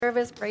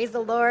Service. Praise the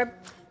Lord.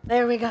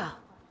 There we go.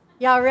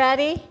 Y'all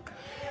ready?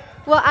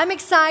 Well, I'm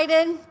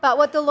excited about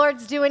what the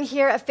Lord's doing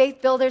here at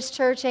Faith Builders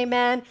Church.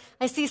 Amen.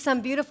 I see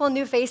some beautiful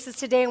new faces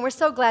today, and we're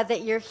so glad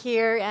that you're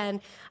here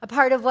and a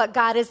part of what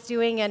God is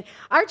doing. And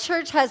our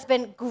church has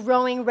been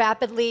growing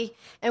rapidly,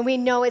 and we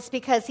know it's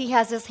because He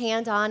has His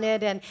hand on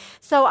it. And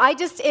so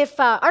if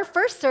our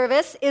first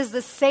service is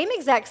the same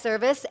exact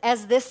service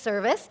as this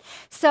service,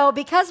 so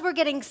because we're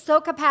getting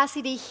so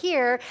capacity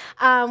here,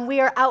 we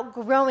are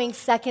outgrowing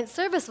second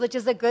service, which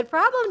is a good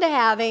problem to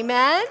have,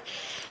 amen?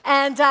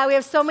 And we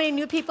have so many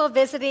new people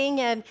visiting,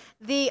 and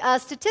the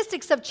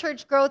statistics of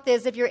church growth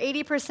is if you're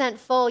 80%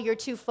 full, you're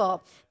too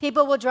full.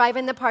 People will drive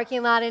in the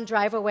parking lot and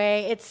drive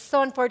away. It's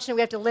so unfortunate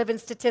we have to live in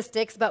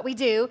statistics, but we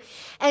do.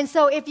 And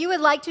so if you would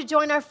like to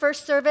join our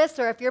first service,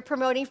 or if you're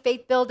promoting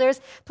Faith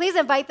Builders, please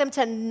invite them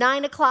to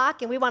 9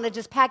 o'clock, and we want to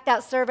just pack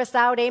that service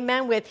out,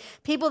 amen, with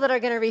people that are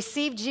going to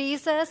receive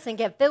Jesus and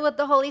get filled with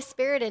the Holy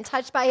Spirit and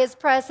touched by His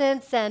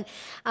presence, and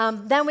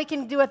then we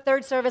can do a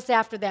third service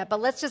after that.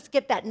 But let's just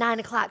get that 9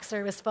 o'clock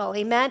service full,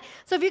 amen?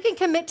 So if you can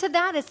commit to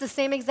that, it's the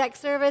same exact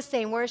service,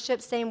 same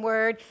worship, same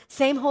word,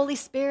 same Holy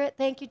Spirit.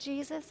 Thank you,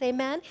 Jesus.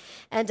 Amen.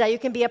 And you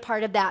can be a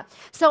part of that.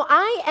 So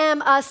I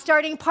am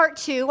starting part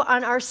 2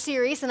 on our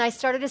series, and I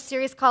started a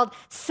series called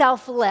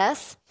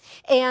Selfless.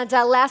 And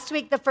last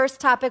week, the first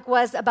topic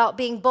was about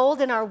being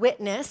bold in our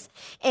witness.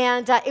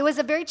 And it was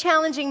a very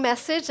challenging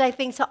message, I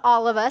think, to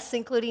all of us,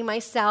 including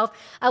myself,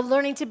 of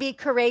learning to be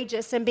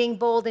courageous and being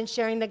bold in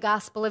sharing the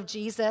gospel of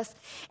Jesus.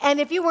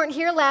 And if you weren't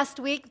here last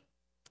week,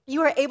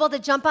 you are able to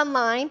jump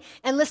online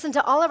and listen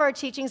to all of our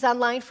teachings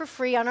online for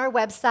free on our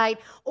website,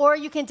 or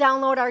you can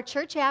download our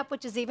church app,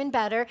 which is even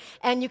better,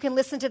 and you can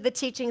listen to the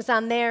teachings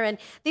on there. And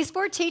these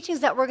 4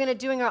 teachings that we're going to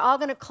do are all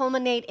going to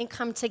culminate and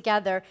come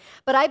together.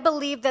 But I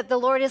believe that the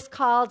Lord has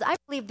called, I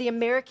believe the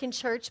American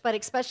church, but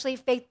especially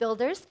Faith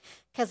Builders,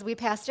 because we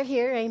pastor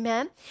here,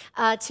 amen,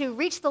 to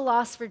reach the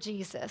lost for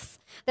Jesus.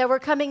 That we're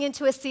coming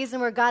into a season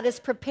where God is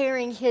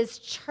preparing His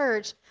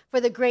church for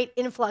the great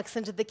influx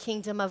into the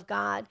kingdom of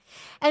God.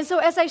 And so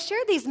as I share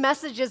these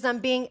messages on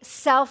being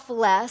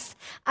selfless,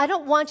 I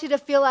don't want you to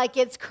feel like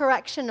it's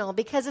correctional,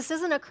 because this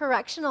isn't a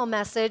correctional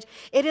message.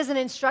 It is an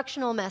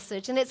instructional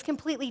message, and it's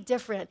completely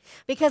different,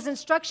 because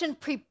instruction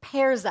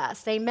prepares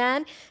us,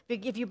 amen?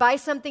 If you buy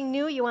something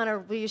new,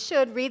 you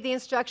should read the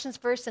instructions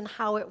first and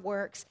how it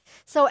works.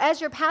 So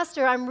as your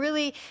pastor, I'm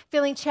really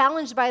feeling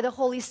challenged by the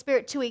Holy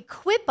Spirit to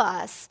equip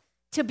us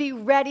to be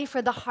ready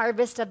for the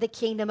harvest of the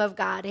kingdom of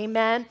God,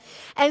 amen?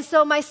 And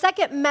so my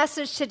second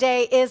message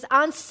today is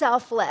on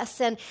selfless,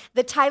 and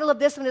the title of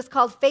this one is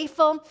called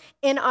Faithful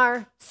in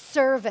Our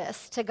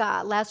Service to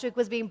God. Last week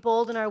was being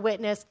bold in our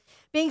witness,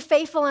 being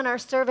faithful in our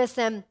service.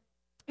 And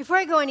before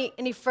I go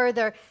any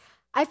further,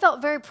 I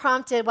felt very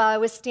prompted while I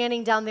was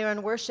standing down there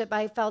in worship.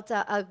 I felt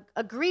a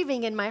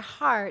grieving in my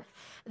heart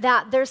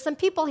that there's some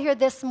people here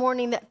this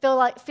morning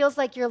that feels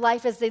like your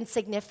life is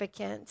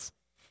insignificant,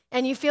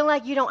 and you feel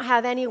like you don't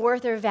have any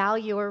worth or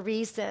value or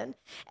reason.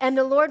 And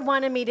the Lord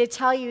wanted me to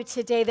tell you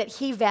today that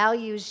He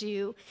values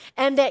you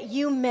and that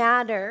you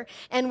matter.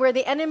 And where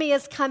the enemy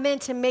has come in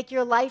to make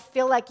your life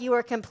feel like you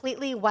are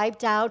completely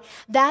wiped out,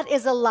 that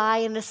is a lie,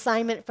 an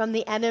assignment from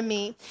the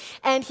enemy.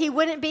 And he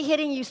wouldn't be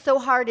hitting you so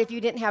hard if you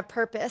didn't have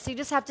purpose. You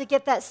just have to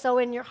get that so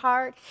in your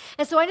heart.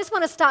 And so I just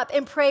want to stop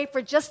and pray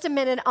for just a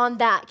minute on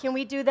that. Can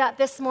we do that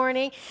this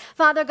morning?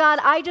 Father God,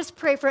 I just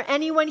pray for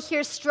anyone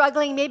here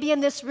struggling, maybe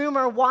in this room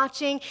or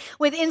watching,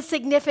 with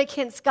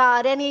insignificance,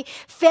 God, any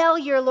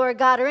failure, Lord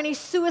God, or any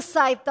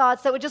suicide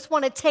thoughts that would just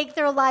want to take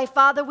their life.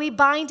 Father, we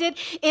bind it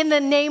in the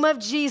name of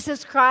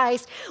Jesus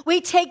Christ. We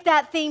take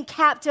that thing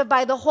captive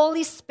by the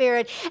Holy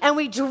Spirit, and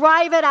we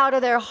drive it out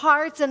of their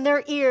hearts and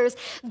their ears.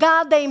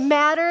 God, they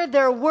matter,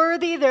 they're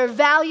worthy, they're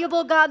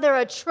valuable, God, they're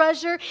a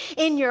treasure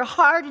in your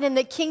heart and in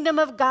the kingdom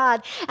of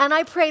God. And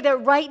I pray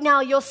that right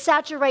now you'll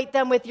saturate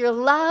them with your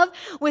love,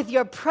 with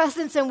your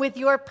presence, and with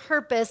your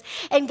purpose.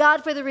 And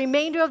God, for the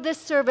remainder of this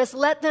service,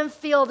 let them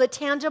feel the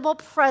tangible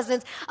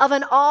presence of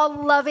an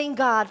all-loving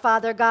God,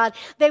 Father God.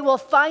 They will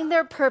find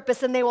their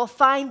purpose and they will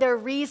find their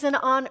reason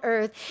on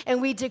earth.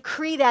 And we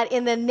decree that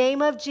in the name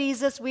of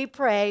Jesus, we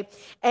pray.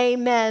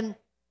 Amen.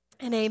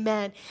 And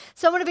amen.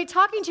 So I'm going to be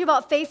talking to you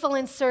about faithful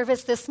in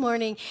service this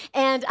morning.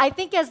 And I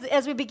think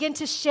as we begin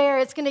to share,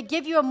 it's going to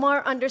give you a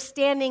more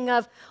understanding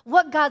of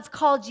what God's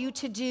called you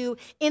to do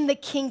in the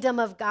kingdom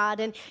of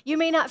God. And you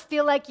may not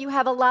feel like you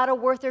have a lot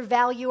of worth or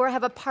value or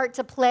have a part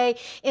to play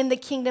in the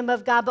kingdom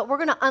of God, but we're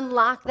going to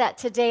unlock that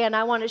today, and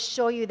I want to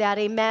show you that.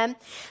 Amen.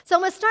 So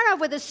I'm going to start off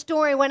with a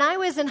story. When I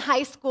was in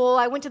high school,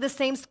 I went to the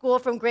same school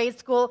from grade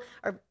school,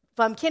 or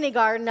from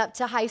kindergarten up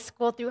to high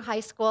school, through high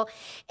school.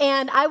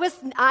 And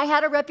I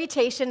had a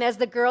reputation as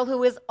the girl who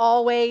was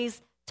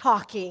always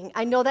talking.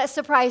 I know that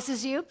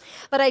surprises you,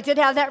 but I did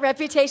have that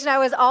reputation. I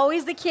was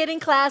always the kid in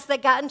class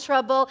that got in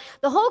trouble.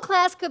 The whole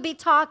class could be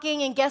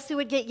talking, and guess who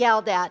would get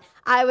yelled at?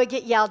 I would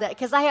get yelled at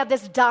because I have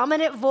this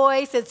dominant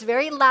voice. It's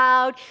very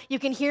loud. You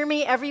can hear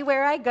me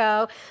everywhere I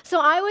go. So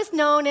I was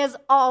known as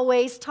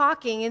always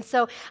talking. And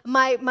so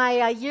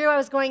my year I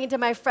was going into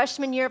my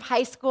freshman year of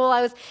high school,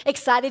 I was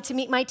excited to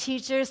meet my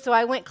teachers. So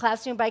I went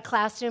classroom by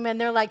classroom, and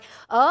they're like,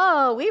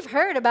 "Oh, we've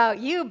heard about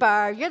you,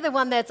 Barb. You're the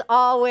one that's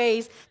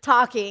always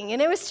talking."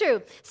 And it was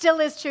true. Still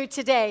is true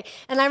today.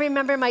 And I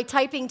remember my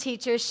typing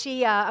teacher,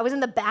 I was in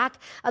the back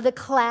of the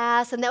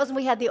class, and that was when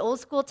we had the old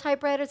school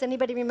typewriters.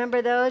 Anybody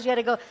remember those? You had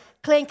to go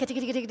cling,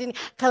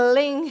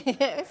 cling.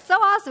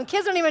 So awesome.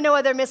 Kids don't even know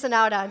what they're missing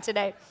out on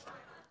today.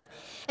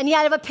 And you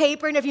had to have a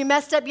paper, and if you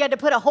messed up, you had to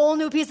put a whole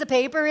new piece of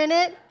paper in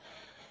it.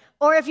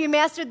 Or if you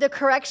mastered the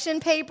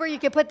correction paper, you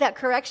could put that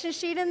correction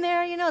sheet in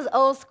there. You know, it's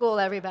old school,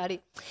 everybody.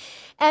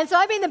 And so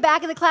I'd be in the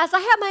back of the class. I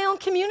had my own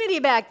community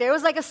back there. It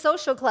was like a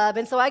social club.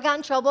 And so I got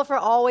in trouble for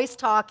always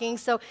talking.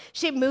 So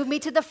she moved me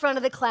to the front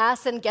of the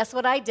class, and guess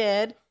what I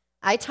did?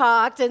 I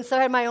talked, and so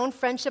I had my own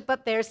friendship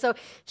up there. So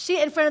she,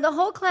 in front of the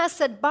whole class,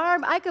 said,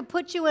 "Barb, I could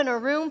put you in a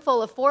room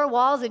full of 4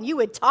 walls, and you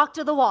would talk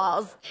to the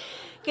walls."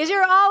 Because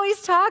you're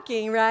always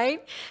talking,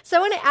 right? So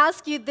I want to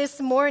ask you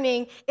this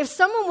morning, if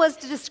someone was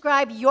to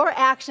describe your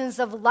actions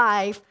of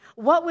life,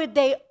 what would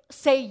they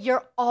say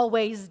you're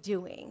always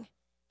doing?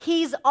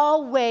 He's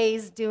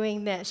always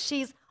doing this.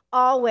 She's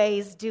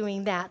always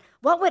doing that.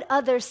 What would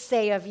others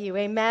say of you?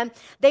 Amen?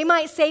 They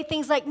might say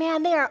things like,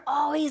 "Man, they are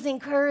always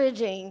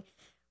encouraging."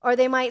 Or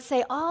they might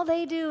say, "All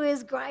they do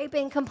is gripe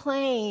and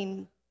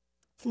complain."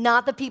 It's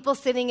not the people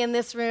sitting in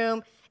this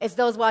room. It's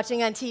those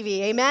watching on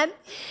TV. Amen?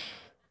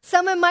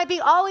 Someone might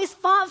be always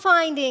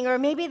fault-finding, or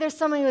maybe there's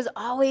someone who's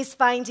always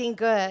finding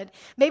good.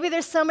 Maybe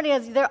there's somebody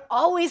they're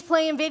always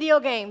playing video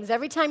games.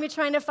 Every time you're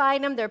trying to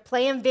find them, they're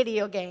playing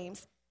video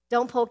games.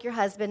 Don't poke your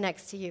husband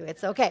next to you.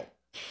 It's okay.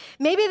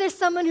 Maybe there's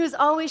someone who's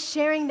always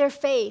sharing their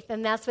faith,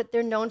 and that's what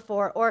they're known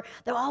for. Or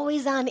they're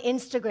always on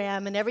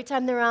Instagram, and every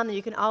time they're on there,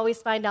 you can always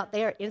find out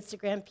they are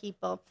Instagram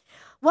people.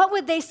 What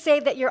would they say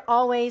that you're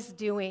always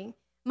doing?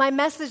 My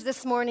message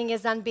this morning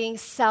is on being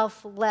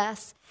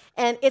selfless.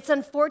 And it's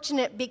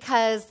unfortunate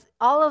because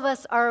all of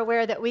us are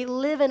aware that we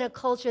live in a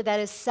culture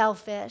that is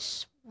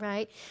selfish.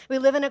 Right? We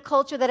live in a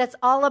culture that it's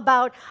all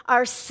about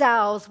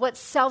ourselves, what's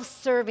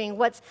self-serving,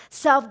 what's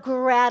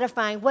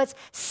self-gratifying, what's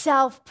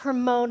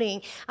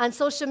self-promoting. On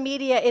social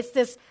media, it's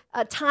this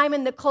time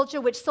in the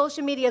culture which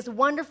social media is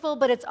wonderful,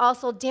 but it's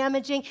also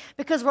damaging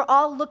because we're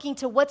all looking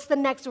to what's the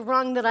next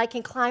rung that I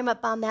can climb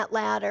up on that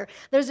ladder.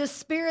 There's a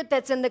spirit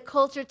that's in the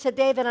culture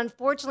today that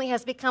unfortunately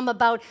has become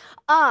about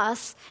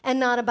us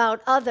and not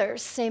about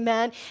others.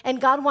 Amen?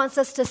 And God wants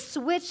us to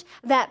switch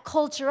that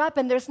culture up,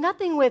 and there's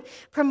nothing with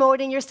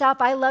promoting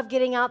yourself. I love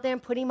getting out there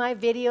and putting my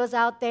videos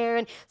out there.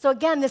 And so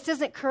again, this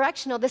isn't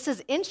correctional, this is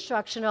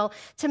instructional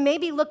to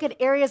maybe look at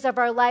areas of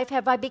our life.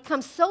 Have I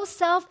become so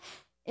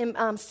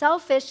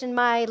selfish in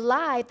my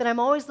life that I'm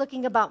always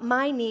looking about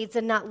my needs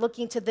and not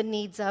looking to the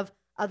needs of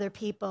other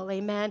people?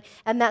 Amen.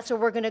 And that's where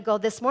we're going to go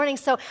this morning.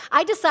 So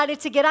I decided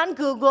to get on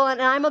Google,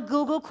 and I'm a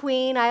Google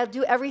queen. I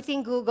do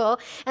everything Google.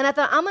 And I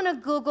thought, I'm going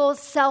to Google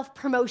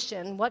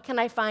self-promotion. What can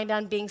I find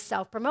on being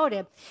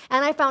self-promoted?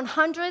 And I found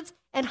hundreds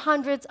and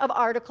hundreds of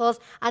articles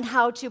on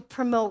how to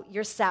promote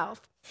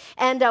yourself.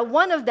 And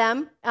one of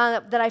them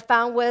that I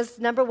found was,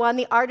 number 1,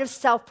 The Art of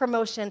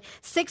Self-Promotion.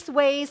 6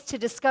 ways to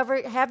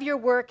have your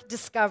work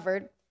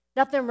discovered.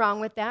 Nothing wrong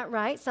with that,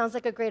 right? Sounds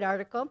like a great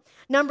article.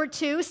 Number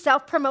 2,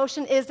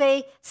 self-promotion is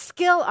a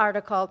skill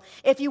article.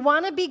 If you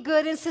want to be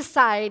good in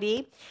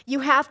society, you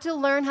have to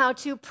learn how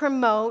to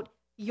promote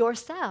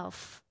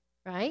yourself,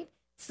 right?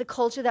 It's the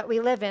culture that we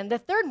live in. The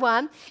third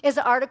one is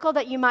an article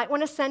that you might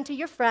want to send to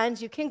your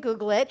friends. You can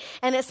Google it.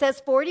 And it says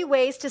 40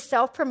 ways to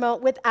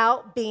self-promote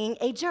without being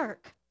a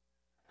jerk.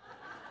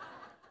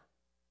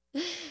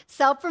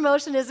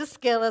 Self-promotion is a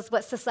skill, is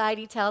what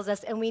society tells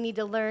us, and we need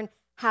to learn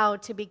how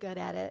to be good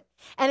at it.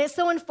 And it's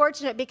so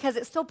unfortunate because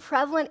it's so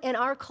prevalent in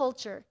our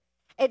culture.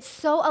 It's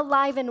so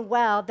alive and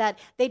well that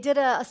they did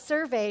a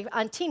survey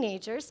on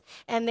teenagers,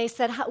 and they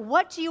said,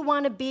 what do you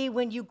want to be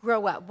when you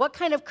grow up? What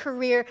kind of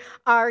career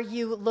are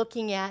you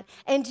looking at?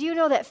 And do you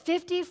know that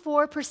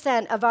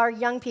 54% of our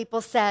young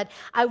people said,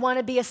 I want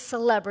to be a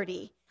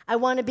celebrity. I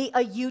want to be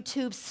a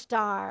YouTube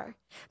star.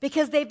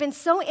 Because they've been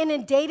so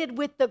inundated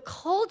with the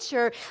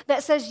culture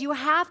that says you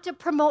have to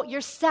promote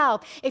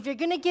yourself. If you're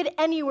going to get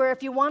anywhere,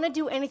 if you want to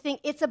do anything,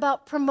 it's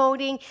about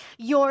promoting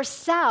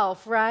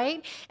yourself,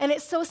 right? And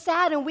it's so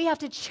sad, and we have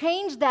to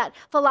change that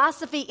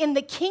philosophy in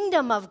the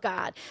kingdom of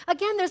God.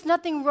 Again, there's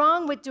nothing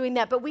wrong with doing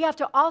that, but we have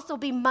to also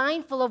be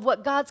mindful of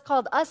what God's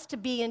called us to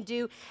be and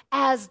do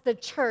as the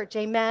church,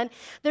 amen?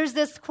 There's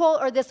this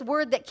quote or this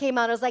word that came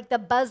out. It was like the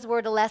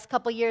buzzword the last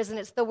couple years, and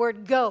it's the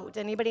word GOAT.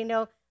 Anybody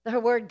know the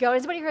word goat?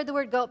 Has anybody heard the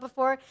word goat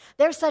before?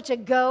 They're such a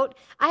goat.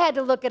 I had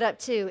to look it up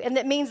too. And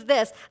it means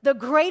this, the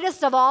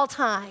greatest of all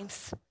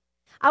times.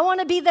 I want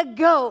to be the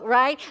goat,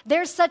 right?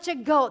 They're such a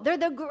goat. They're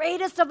the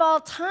greatest of all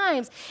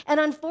times. And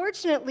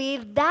unfortunately,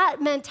 that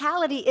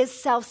mentality is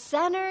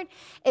self-centered,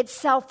 it's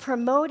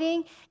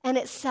self-promoting, and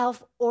it's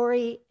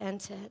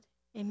self-oriented.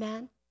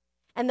 Amen?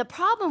 And the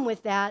problem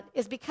with that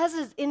is because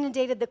it's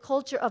inundated the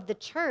culture of the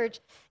church,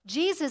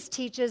 Jesus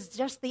teaches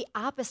just the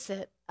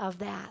opposite of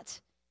that.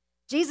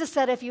 Jesus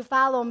said, if you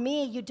follow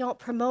me, you don't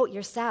promote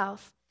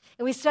yourself.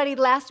 And we studied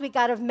last week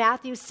out of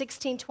Matthew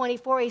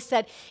 16:24. He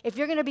said, if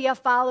you're going to be a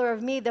follower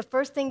of me, the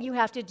first thing you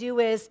have to do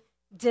is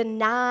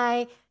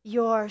deny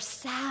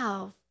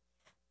yourself.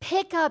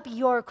 Pick up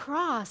your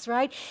cross,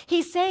 right?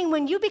 He's saying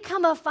when you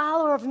become a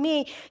follower of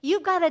me,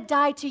 you've got to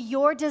die to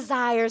your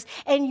desires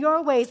and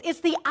your ways. It's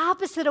the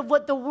opposite of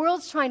what the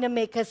world's trying to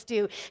make us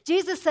do.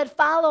 Jesus said,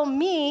 follow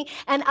me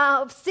and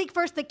I'll seek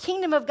first the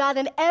kingdom of God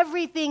and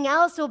everything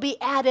else will be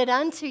added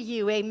unto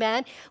you,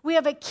 amen? We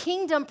have a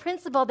kingdom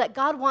principle that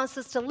God wants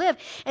us to live.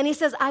 And he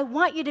says, I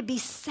want you to be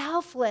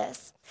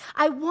selfless.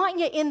 I want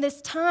you in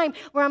this time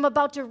where I'm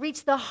about to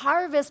reach the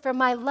harvest for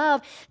my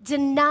love,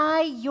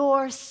 deny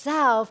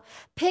yourself,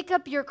 pick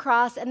up your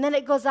cross, and then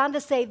it goes on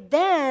to say,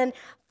 then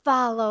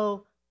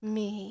follow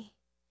me.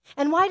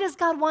 And why does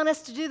God want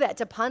us to do that?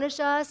 To punish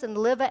us and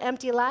live an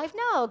empty life?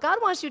 No, God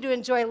wants you to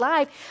enjoy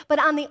life. But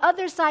on the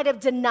other side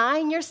of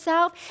denying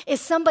yourself is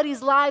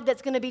somebody's life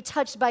that's going to be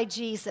touched by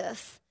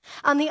Jesus.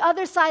 On the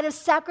other side of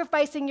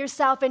sacrificing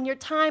yourself and your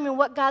time and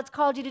what God's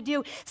called you to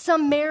do,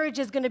 some marriage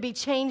is going to be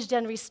changed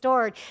and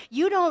restored.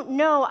 You don't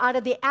know, out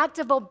of the act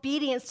of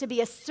obedience to be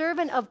a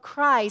servant of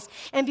Christ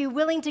and be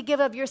willing to give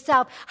of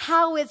yourself,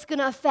 how it's going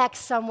to affect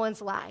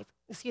someone's life.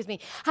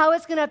 How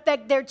it's going to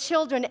affect their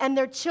children and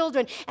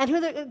who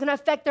they're going to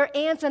affect their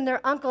aunts and their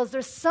uncles.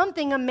 There's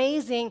something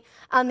amazing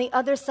on the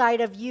other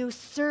side of you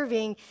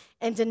serving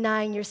and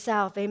denying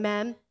yourself.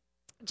 Amen.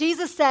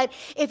 Jesus said,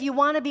 if you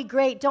want to be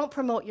great, don't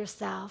promote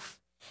yourself.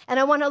 And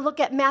I want to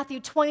look at Matthew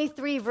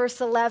 23, verse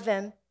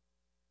 11.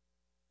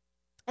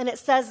 And it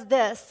says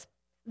this,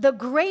 the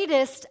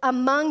greatest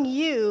among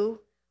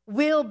you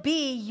will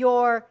be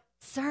your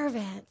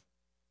servant.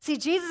 See,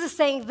 Jesus is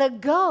saying the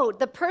goat,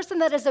 the person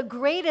that is the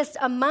greatest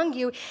among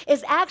you,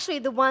 is actually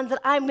the one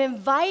that I'm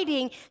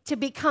inviting to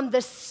become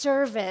the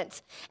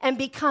servant and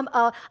become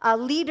a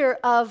leader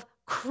of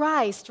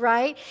Christ,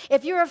 right?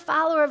 If you're a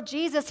follower of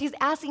Jesus, he's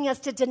asking us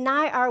to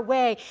deny our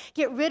way,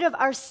 get rid of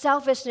our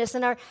selfishness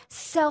and our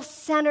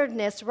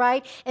self-centeredness,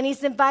 right? And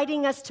he's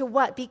inviting us to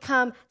what?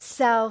 Become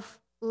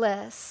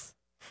selfless.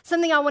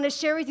 Something I want to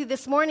share with you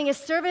this morning is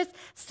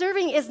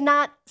serving is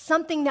not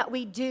something that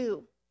we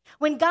do.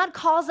 When God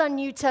calls on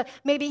you to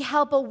maybe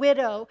help a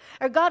widow,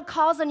 or God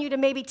calls on you to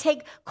maybe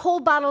take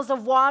cold bottles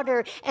of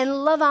water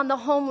and love on the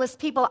homeless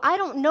people, I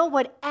don't know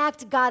what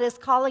act God is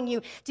calling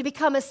you to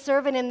become a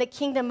servant in the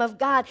kingdom of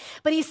God.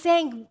 But he's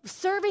saying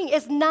serving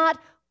is not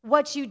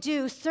what you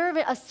do.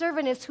 A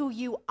servant is who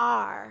you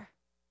are.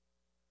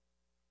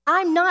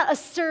 I'm not a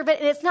servant,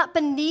 and it's not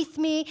beneath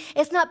me.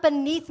 It's not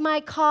beneath my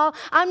call.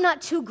 I'm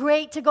not too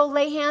great to go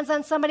lay hands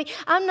on somebody.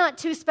 I'm not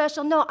too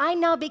special. No, I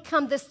now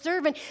become the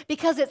servant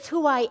because it's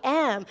who I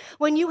am.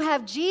 When you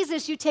have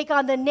Jesus, you take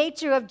on the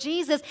nature of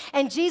Jesus,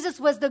 and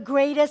Jesus was the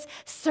greatest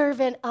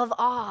servant of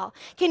all.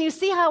 Can you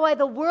see how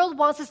the world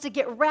wants us to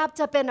get wrapped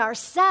up in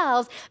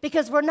ourselves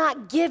because we're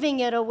not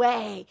giving it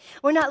away?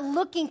 We're not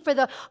looking for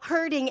the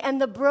hurting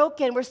and the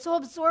broken. We're so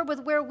absorbed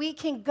with where we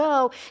can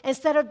go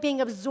instead of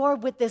being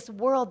absorbed with this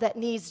world that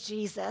needs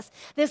Jesus,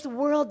 this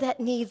world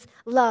that needs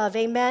love,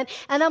 amen?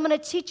 And I'm going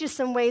to teach you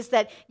some ways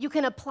that you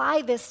can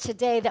apply this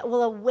today that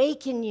will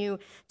awaken you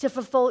to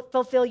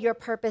fulfill your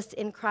purpose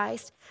in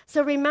Christ.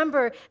 So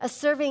remember, a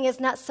serving is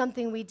not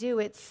something we do,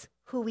 it's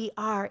who we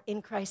are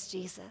in Christ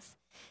Jesus.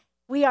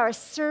 We are a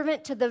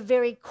servant to the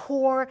very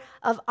core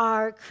of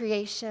our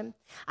creation.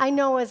 I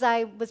know as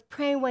I was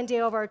praying one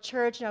day over our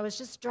church and I was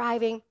just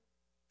driving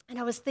and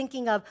I was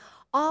thinking of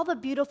all the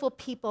beautiful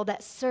people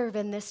that serve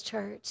in this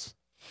church.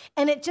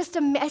 And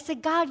I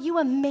said, God, you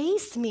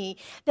amaze me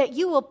that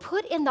you will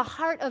put in the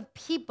heart of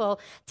people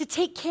to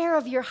take care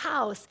of your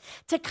house,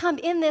 to come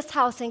in this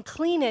house and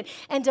clean it,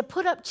 and to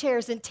put up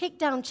chairs and take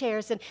down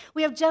chairs. And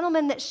we have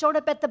gentlemen that showed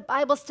up at the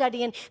Bible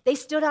study, and they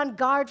stood on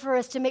guard for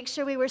us to make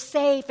sure we were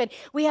safe. And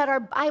we had our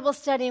Bible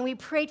study, and we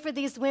prayed for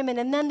these women.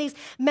 And then these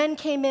men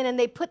came in, and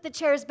they put the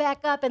chairs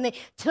back up, and they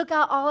took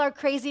out all our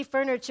crazy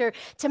furniture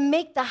to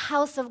make the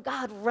house of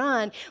God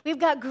run. We've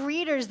got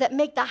greeters that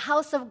make the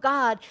house of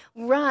God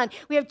run.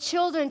 We have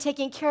children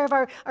taking care of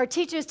our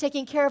teachers,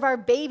 taking care of our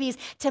babies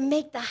to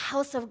make the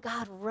house of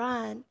God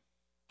run.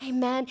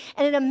 Amen.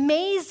 And it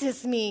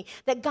amazes me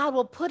that God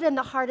will put in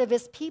the heart of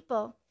his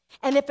people.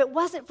 And if it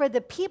wasn't for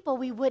the people,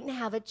 we wouldn't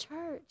have a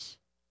church.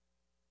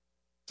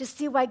 Just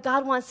see why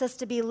God wants us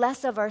to be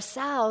less of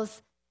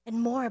ourselves and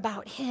more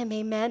about him,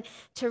 amen,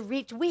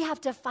 we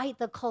have to fight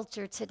the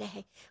culture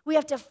today. We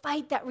have to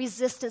fight that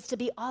resistance to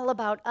be all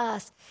about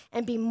us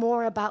and be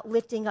more about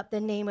lifting up the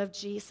name of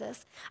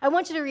Jesus. I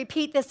want you to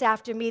repeat this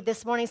after me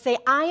this morning. Say,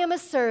 I am a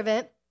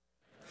servant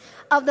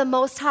of the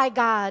Most High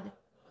God.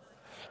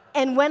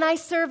 And when I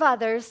serve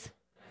others,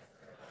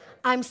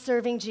 I'm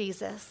serving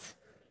Jesus.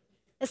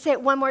 Let's say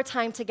it one more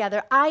time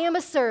together. I am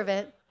a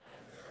servant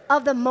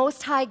of the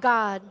Most High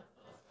God.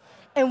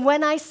 And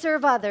when I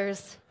serve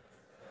others,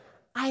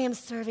 I am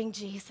serving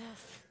Jesus.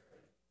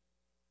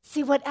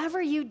 See, whatever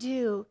you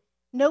do,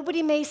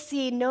 Nobody may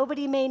see,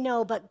 nobody may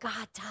know, but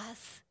God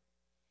does.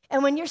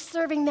 And when you're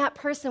serving that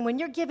person, when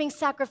you're giving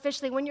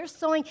sacrificially, when you're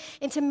sowing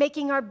into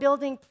making our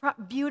building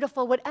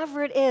beautiful,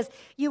 whatever it is,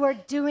 you are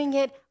doing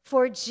it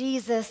for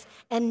Jesus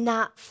and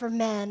not for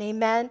men.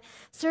 Amen?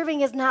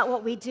 Serving is not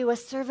what we do. A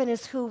servant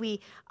is who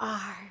we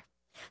are.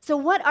 So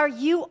what are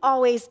you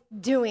always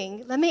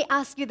doing? Let me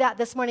ask you that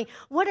this morning.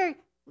 What are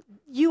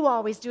you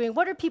always doing?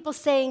 What are people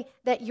saying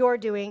that you're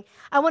doing?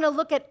 I want to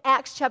look at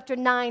Acts chapter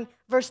 9,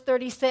 verse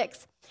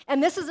 36.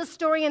 And this is a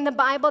story in the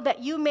Bible that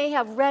you may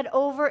have read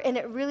over and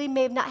it really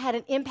may have not had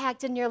an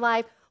impact in your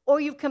life, or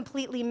you've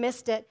completely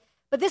missed it.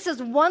 But this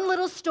is one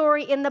little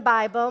story in the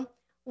Bible,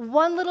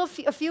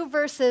 a few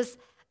verses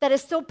that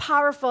is so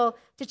powerful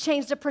to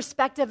change the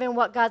perspective in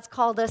what God's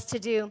called us to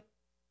do.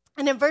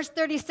 And in verse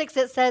 36,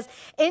 it says,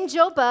 in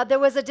Joppa, there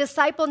was a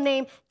disciple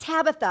named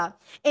Tabitha.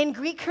 In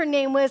Greek, her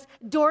name was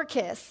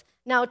Dorcas.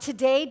 Now,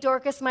 today,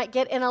 Dorcas might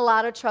get in a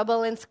lot of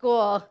trouble in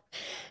school.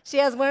 She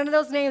has one of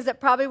those names that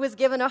probably was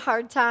given a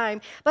hard time.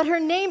 But her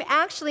name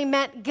actually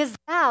meant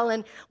gazelle,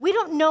 and we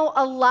don't know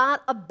a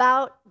lot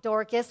about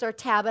Dorcas or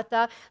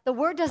Tabitha. The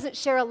word doesn't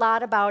share a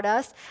lot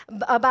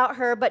about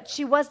her, but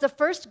she was the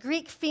first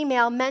Greek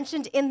female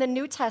mentioned in the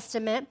New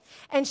Testament,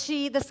 and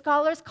the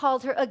scholars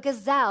called her a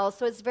gazelle,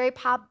 so it's very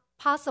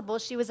possible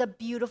she was a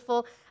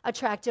beautiful,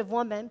 attractive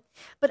woman.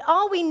 But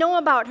all we know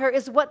about her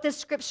is what this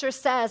scripture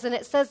says, and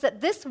it says that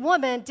this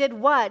woman did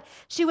what?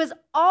 She was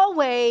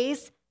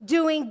always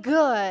doing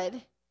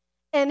good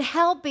and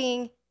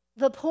helping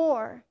the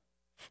poor.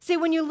 See,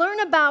 when you learn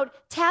about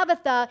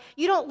Tabitha,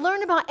 you don't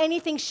learn about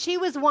anything she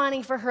was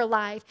wanting for her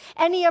life,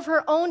 any of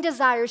her own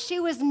desires. She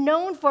was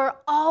known for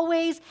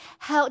always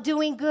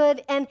doing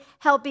good and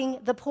helping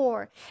the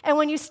poor. And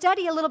when you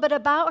study a little bit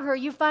about her,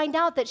 you find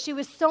out that she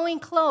was sewing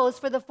clothes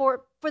for the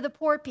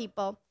poor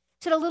people.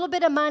 She had a little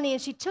bit of money,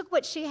 and she took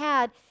what she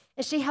had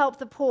and she helped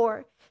the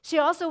poor. She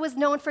also was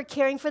known for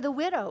caring for the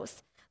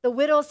widows. The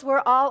widows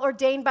were all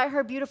ordained by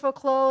her beautiful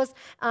clothes,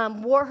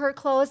 wore her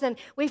clothes, and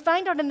we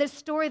find out in this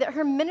story that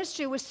her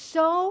ministry was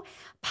so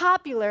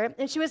popular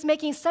and she was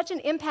making such an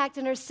impact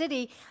in her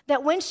city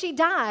that when she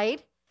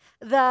died,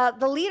 the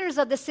leaders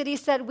of the city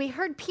said, we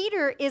heard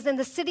Peter is in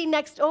the city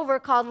next over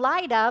called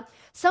Lydda.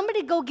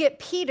 Somebody go get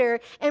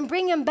Peter and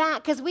bring him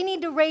back because we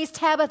need to raise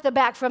Tabitha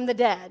back from the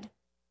dead.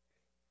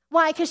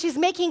 Why? Because she's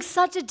making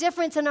such a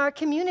difference in our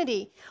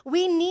community.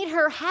 We need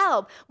her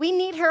help. We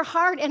need her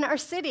heart in our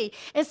city.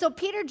 And so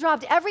Peter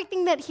dropped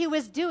everything that he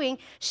was doing,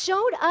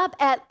 showed up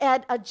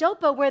at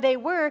Joppa where they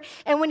were,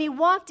 and when he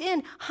walked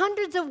in,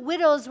 hundreds of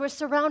widows were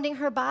surrounding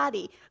her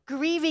body,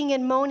 grieving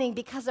and moaning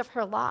because of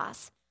her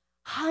loss.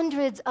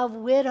 Hundreds of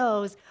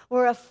widows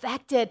were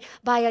affected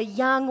by a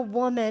young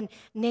woman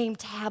named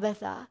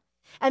Tabitha.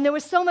 And there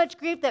was so much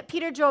grief that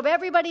Peter drove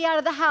everybody out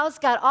of the house,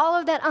 got all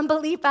of that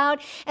unbelief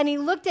out, and he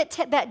looked at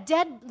that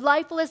dead,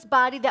 lifeless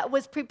body that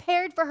was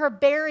prepared for her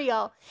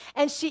burial.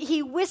 And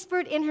he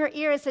whispered in her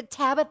ear and said,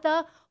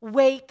 Tabitha,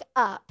 wake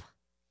up.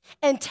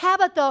 And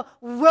Tabitha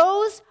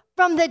rose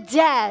from the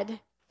dead.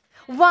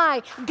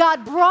 Why?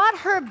 God brought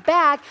her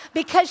back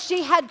because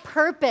she had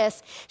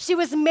purpose. She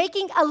was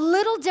making a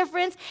little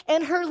difference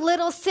in her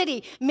little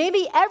city.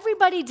 Maybe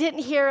everybody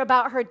didn't hear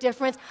about her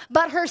difference,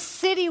 but her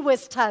city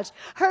was touched.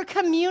 Her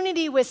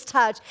community was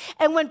touched.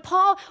 And when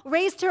Paul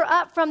raised her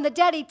up from the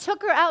dead, he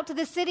took her out to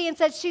the city and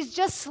said, she's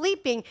just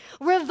sleeping.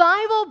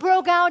 Revival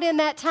broke out in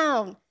that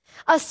town.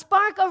 A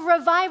spark of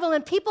revival,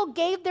 and people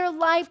gave their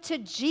life to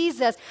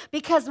Jesus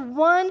because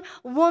one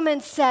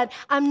woman said,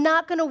 I'm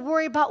not going to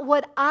worry about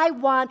what I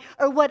want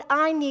or what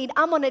I need.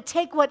 I'm going to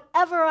take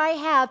whatever I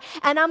have,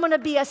 and I'm going to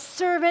be a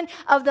servant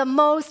of the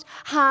Most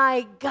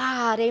High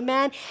God,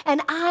 amen?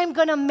 And I'm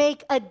going to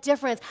make a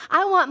difference.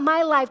 I want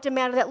my life to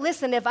matter that,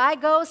 listen, if I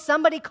go,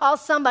 somebody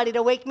calls somebody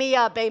to wake me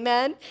up,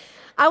 amen?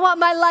 I want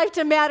my life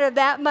to matter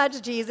that much,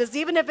 Jesus,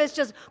 even if it's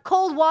just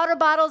cold water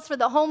bottles for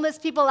the homeless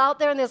people out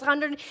there in this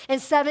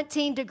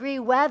 117-degree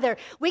weather.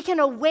 We can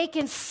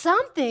awaken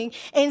something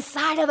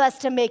inside of us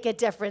to make a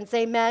difference,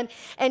 amen,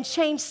 and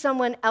change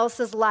someone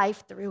else's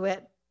life through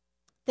it.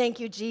 Thank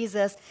you,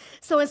 Jesus.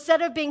 So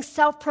instead of being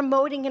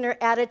self-promoting in her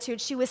attitude,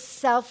 she was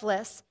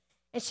selfless,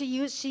 and she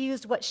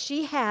used what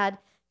she had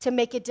to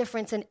make a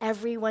difference in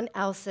everyone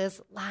else's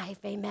life,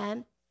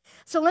 amen.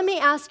 So let me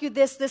ask you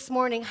this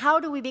morning. How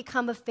do we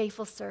become a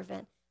faithful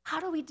servant? How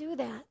do we do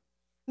that?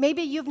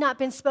 Maybe you've not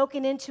been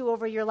spoken into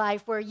over your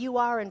life where you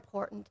are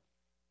important.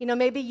 You know,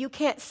 maybe you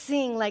can't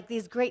sing like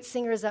these great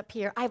singers up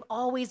here. I've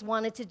always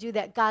wanted to do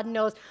that. God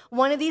knows.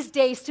 One of these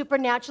days,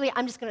 supernaturally,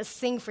 I'm just going to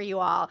sing for you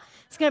all.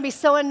 It's going to be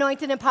so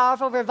anointed and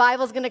powerful.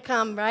 Revival's going to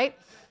come, right?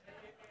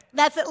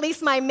 That's at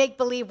least my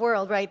make-believe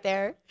world right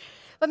there.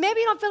 But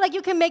maybe you don't feel like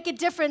you can make a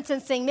difference in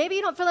singing. Maybe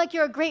you don't feel like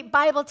you're a great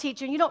Bible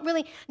teacher and you don't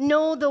really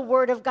know the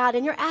Word of God.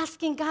 And you're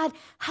asking God,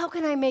 how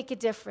can I make a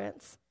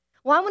difference?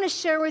 Well, I want to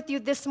share with you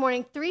this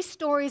morning 3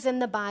 stories in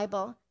the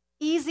Bible.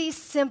 Easy,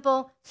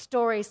 simple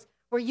stories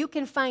where you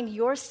can find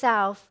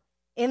yourself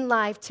in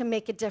life to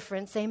make a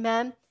difference.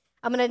 Amen?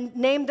 I'm going to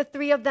name the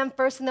three of them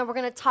first, and then we're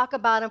going to talk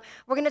about them.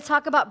 We're going to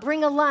talk about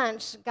bring a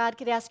lunch. God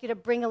could ask you to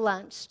bring a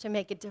lunch to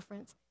make a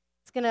difference.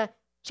 It's going to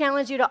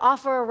challenge you to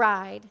offer a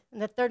ride.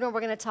 And the third one we're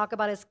going to talk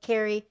about is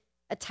carry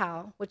a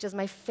towel, which is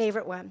my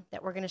favorite one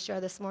that we're going to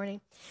share this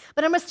morning.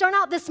 But I'm going to start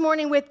out this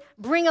morning with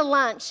bring a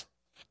lunch.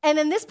 And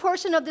in this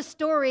portion of the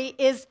story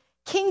is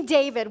King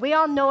David. We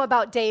all know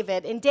about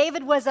David. And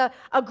David was a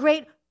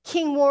great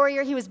king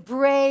warrior. He was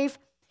brave.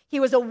 He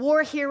was a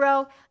war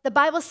hero. The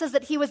Bible says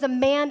that he was a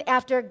man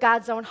after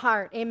God's own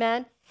heart.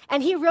 Amen.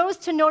 And he rose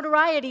to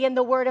notoriety in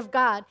the Word of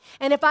God.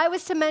 And if I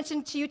was to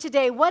mention to you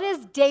today, what is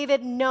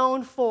David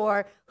known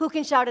for? Who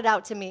can shout it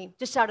out to me?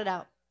 Just shout it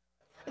out.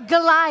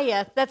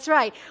 Goliath, that's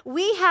right.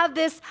 We have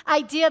this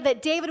idea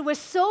that David was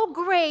so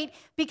great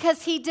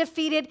because he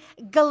defeated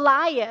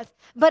Goliath.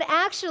 But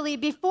actually,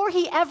 before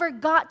he ever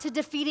got to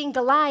defeating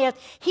Goliath,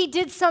 he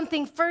did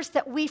something first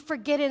that we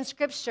forget in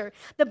Scripture.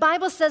 The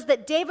Bible says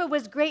that David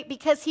was great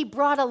because he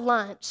brought a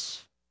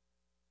lunch.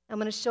 I'm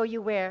going to show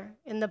you where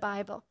in the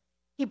Bible.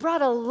 He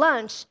brought a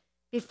lunch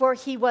before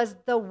he was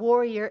the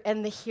warrior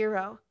and the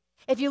hero.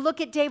 If you look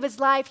at David's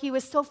life, he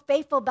was so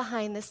faithful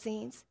behind the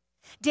scenes.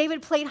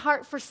 David played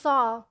heart for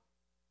Saul,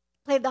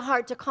 played the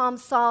heart to calm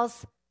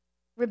Saul's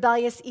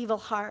rebellious, evil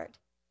heart.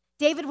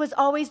 David was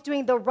always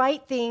doing the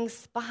right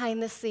things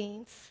behind the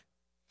scenes.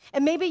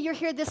 And maybe you're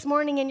here this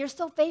morning and you're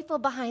so faithful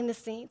behind the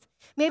scenes.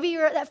 Maybe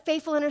you're that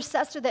faithful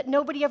intercessor that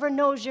nobody ever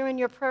knows you're in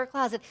your prayer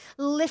closet,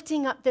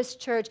 lifting up this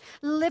church,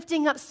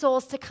 lifting up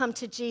souls to come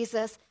to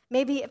Jesus.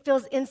 Maybe it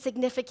feels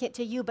insignificant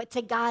to you, but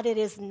to God it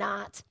is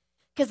not.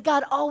 Because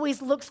God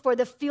always looks for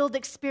the field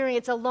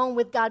experience alone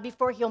with God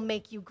before he'll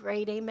make you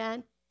great,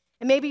 amen?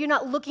 And maybe you're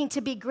not looking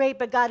to be great,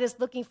 but God is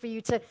looking for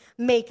you to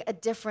make a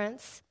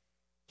difference.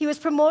 He was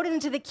promoted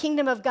into the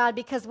kingdom of God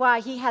because why?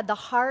 He had the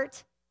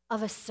heart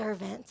of a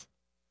servant.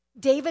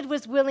 David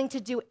was willing to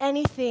do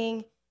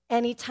anything,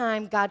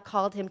 anytime God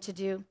called him to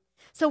do.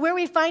 So where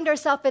we find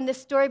ourselves in this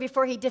story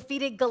before he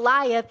defeated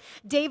Goliath,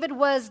 David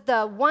was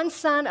the one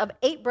son of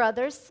 8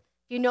 brothers.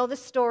 You know the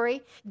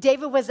story.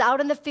 David was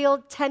out in the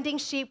field tending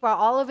sheep while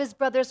all of his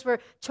brothers were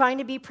trying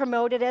to be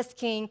promoted as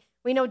king.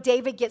 We know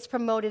David gets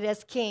promoted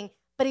as king,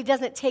 but he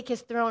doesn't take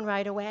his throne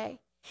right away.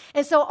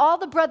 And so all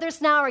the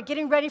brothers now are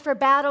getting ready for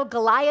battle.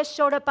 Goliath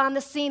showed up on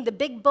the scene. The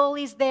big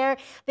bully's there.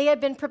 They had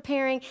been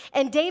preparing.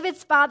 And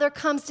David's father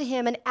comes to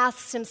him and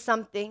asks him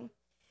something.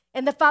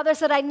 And the father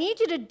said, I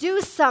need you to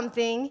do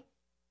something,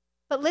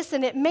 but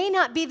listen, it may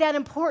not be that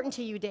important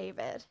to you,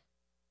 David,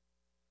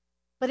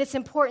 but it's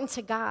important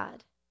to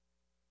God.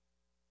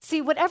 See,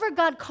 whatever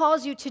God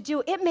calls you to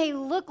do, it may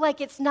look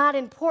like it's not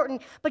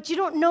important, but you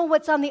don't know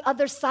what's on the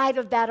other side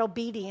of that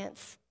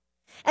obedience.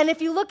 And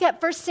if you look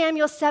at 1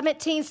 Samuel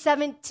 17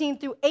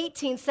 through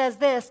 18 says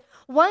this,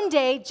 one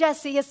day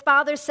Jesse, his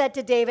father, said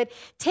to David,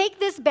 take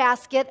this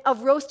basket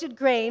of roasted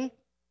grain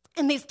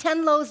and these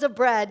 10 loaves of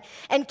bread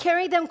and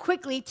carry them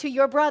quickly to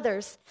your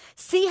brothers.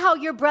 See how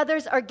your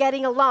brothers are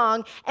getting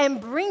along and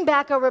bring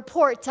back a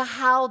report to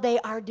how they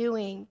are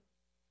doing.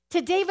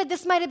 To David,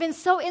 this might have been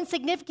so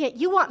insignificant.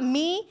 You want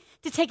me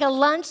to take a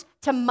lunch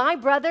to my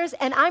brothers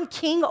and I'm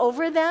king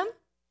over them?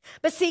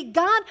 But see,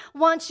 God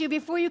wants you,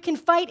 before you can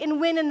fight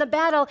and win in the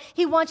battle,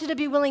 he wants you to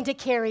be willing to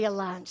carry a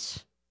lunch.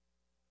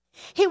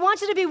 He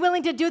wants you to be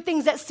willing to do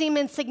things that seem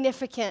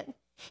insignificant.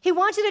 He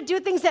wants you to do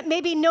things that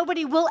maybe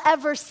nobody will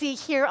ever see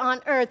here on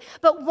earth,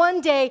 but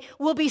one day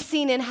will be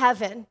seen in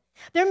heaven.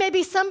 There may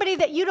be somebody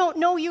that you don't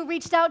know you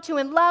reached out to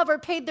and love or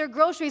paid their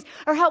groceries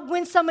or helped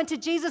win someone to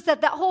Jesus,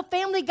 that whole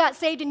family got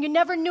saved and you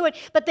never knew it,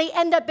 but they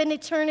end up in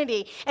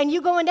eternity. And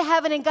you go into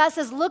heaven and God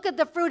says, look at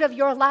the fruit of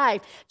your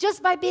life.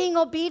 Just by being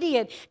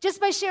obedient,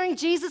 just by sharing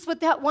Jesus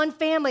with that one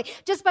family,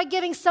 just by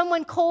giving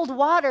someone cold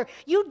water,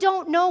 you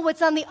don't know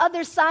what's on the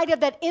other side of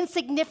that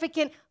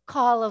insignificant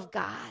call of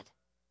God.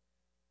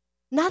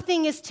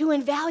 Nothing is too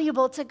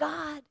invaluable to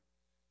God.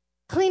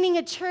 Cleaning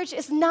a church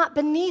is not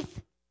beneath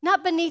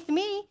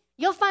me.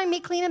 You'll find me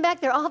cleaning back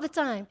there all the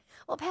time.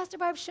 Well, Pastor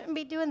Barb shouldn't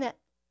be doing that.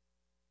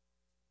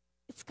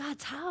 It's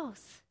God's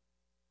house.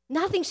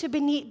 Nothing should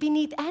be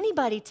beneath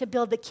anybody to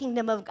build the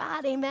kingdom of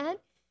God, amen?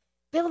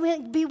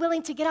 Be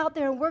willing to get out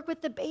there and work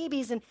with the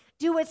babies and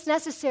do what's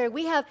necessary.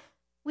 We have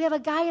a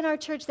guy in our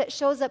church that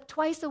shows up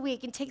twice a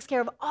week and takes care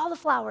of all the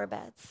flower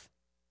beds.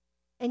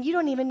 And you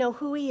don't even know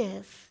who he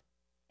is.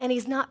 And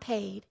he's not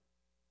paid.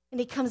 And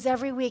he comes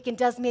every week and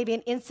does maybe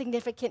an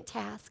insignificant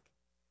task.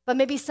 But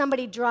maybe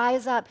somebody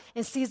dries up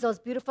and sees those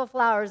beautiful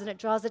flowers and it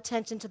draws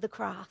attention to the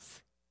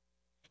cross.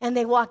 And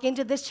they walk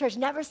into this church,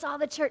 never saw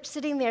the church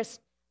sitting there.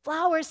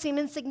 Flowers seem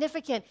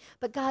insignificant,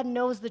 but God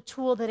knows the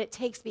tool that it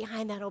takes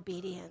behind that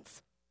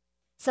obedience.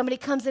 Somebody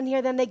comes in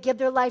here, then they give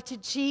their life to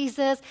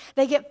Jesus.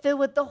 They get filled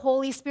with the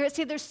Holy Spirit.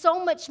 See, there's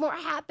so much more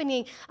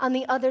happening on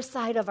the other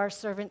side of our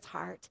servant's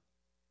heart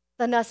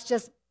than us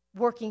just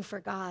working for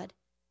God.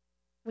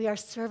 We are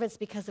servants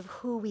because of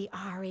who we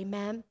are,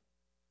 amen?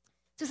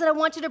 So he said, I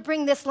want you to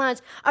bring this lunch.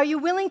 Are you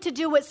willing to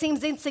do what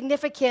seems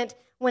insignificant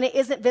when it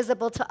isn't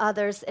visible to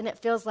others and it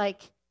feels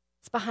like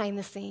it's behind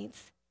the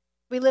scenes?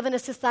 We live in a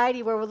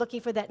society where we're looking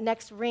for that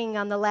next ring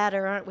on the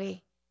ladder, aren't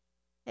we?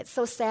 It's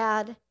so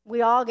sad.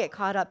 We all get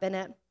caught up in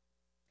it.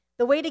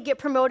 The way to get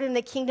promoted in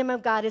the kingdom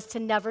of God is to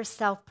never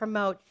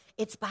self-promote.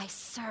 It's by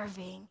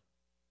serving.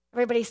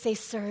 Everybody say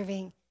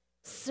serving.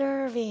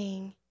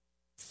 Serving.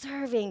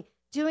 Serving.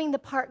 Doing the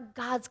part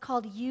God's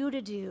called you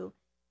to do,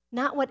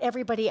 not what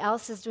everybody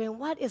else is doing.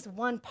 What is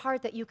one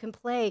part that you can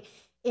play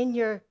in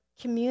your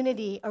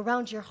community,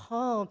 around your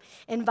home,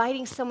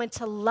 inviting someone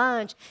to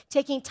lunch,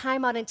 taking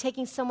time out and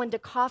taking someone to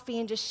coffee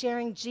and just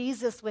sharing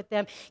Jesus with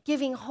them,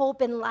 giving hope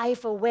and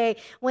life away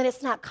when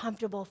it's not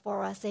comfortable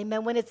for us,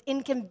 amen, when it's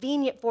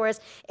inconvenient for us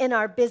in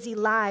our busy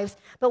lives.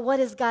 But what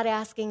is God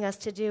asking us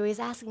to do? He's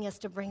asking us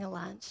to bring a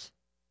lunch.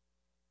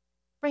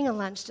 Bring a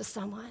lunch to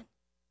someone.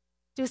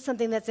 Do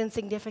something that's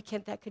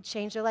insignificant that could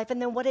change their life.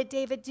 And then what did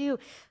David do?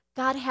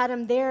 God had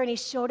him there and he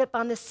showed up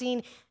on the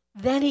scene.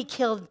 Then he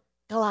killed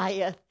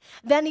Goliath.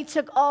 Then he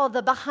took all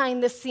the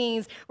behind the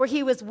scenes where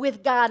he was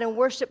with God and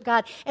worshiped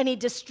God, and he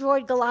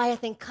destroyed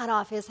Goliath and cut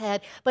off his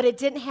head. But it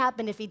didn't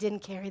happen if he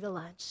didn't carry the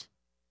lunch.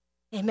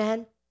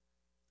 Amen?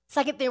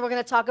 Second thing we're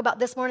going to talk about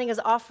this morning is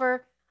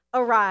offer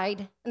a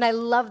ride. And I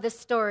love this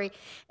story.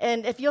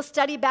 And if you'll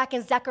study back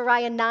in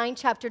Zechariah 9,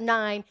 chapter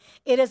 9,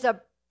 it is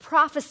a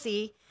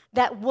prophecy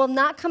that will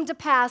not come to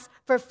pass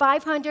for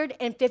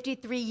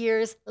 553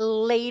 years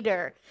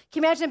later.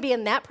 Can you imagine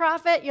being that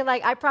prophet? You're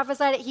like, I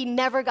prophesied it. He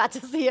never got to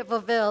see it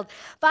fulfilled.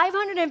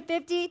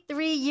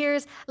 553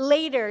 years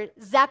later,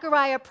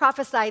 Zechariah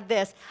prophesied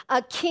this.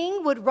 A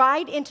king would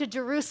ride into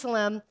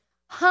Jerusalem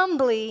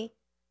humbly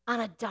on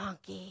a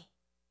donkey.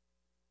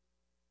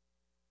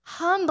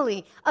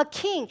 Humbly, a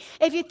king.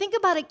 If you think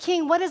about a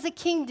king, what does a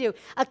king do?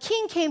 A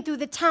king came through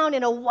the town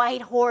in a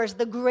white horse,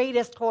 the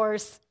greatest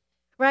horse.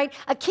 Right?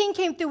 A king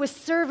came through with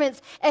servants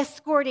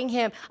escorting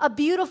him, a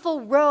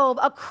beautiful robe,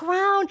 a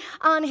crown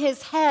on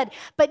his head.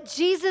 But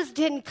Jesus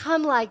didn't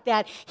come like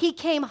that. He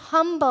came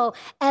humble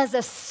as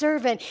a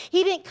servant.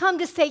 He didn't come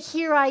to say,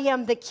 here I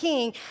am the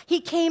king. He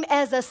came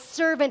as a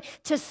servant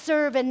to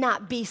serve and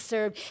not be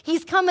served.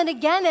 He's coming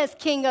again as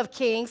King of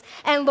Kings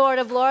and Lord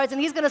of Lords,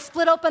 and he's going to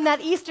split open that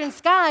eastern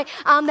sky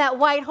on that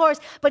white horse.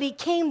 But he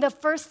came the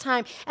first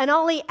time, and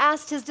all he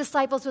asked his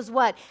disciples was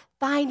what?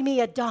 Find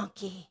me a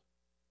donkey.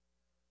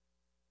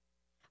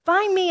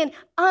 Find me an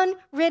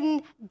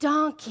unridden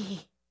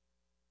donkey.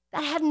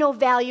 That had no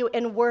value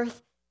and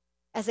worth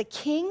as a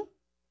king,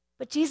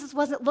 but Jesus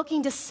wasn't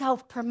looking to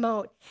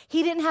self-promote.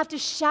 He didn't have to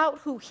shout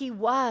who he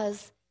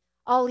was.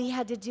 All he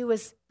had to do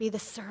was be the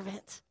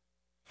servant.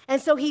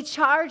 And so he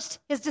charged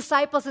his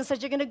disciples and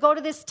said, you're going to go to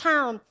this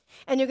town,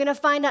 and you're going to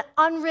find an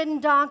unridden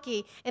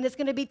donkey, and it's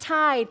going to be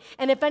tied.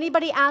 And if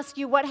anybody asks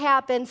you what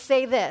happened,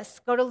 say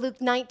this. Go to Luke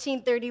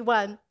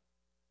 19:31.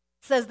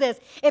 Says this,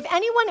 if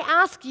anyone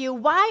asks you,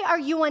 why are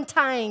you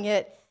untying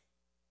it?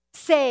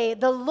 Say,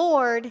 the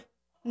Lord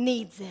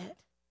needs it.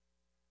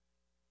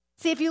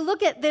 See, if you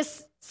look at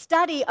this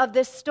study of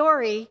this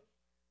story,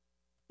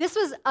 this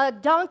was a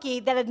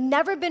donkey that had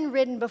never been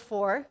ridden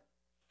before.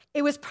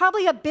 It was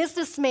probably a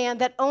businessman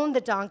that owned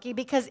the donkey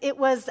because it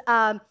was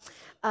a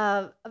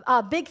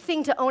big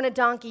thing to own a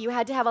donkey. You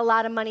had to have a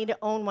lot of money to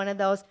own one of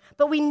those.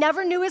 But we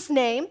never knew his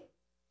name.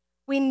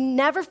 We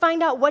never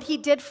find out what he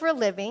did for a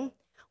living.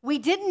 We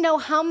didn't know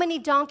how many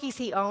donkeys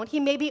he owned. He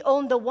maybe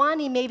owned the one,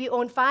 he maybe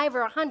owned 5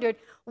 or 100.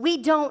 We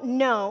don't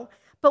know.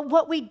 But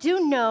what we do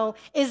know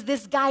is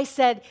this guy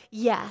said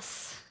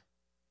yes.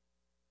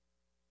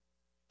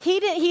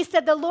 He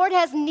said, the Lord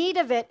has need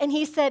of it, and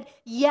he said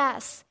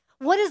yes.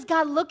 What is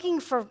God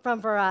looking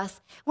for us?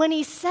 When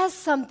he says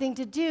something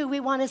to do, we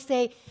want to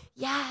say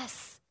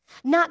yes.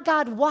 Not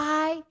God,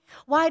 why?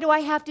 Why do I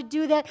have to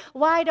do that?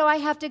 Why do I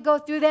have to go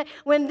through that?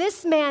 When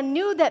this man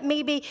knew that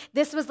maybe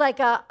this was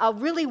like a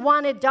really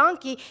wanted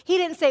donkey, he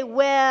didn't say,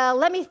 well,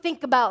 let me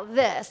think about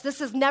this. This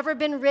has never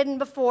been ridden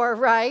before,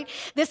 right?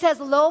 This has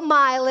low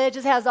mileage.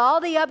 It has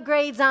all the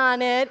upgrades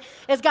on it.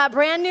 It's got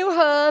brand new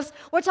hooves.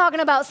 We're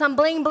talking about some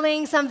bling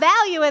bling, some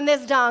value in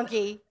this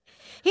donkey.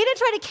 He didn't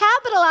try to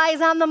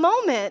capitalize on the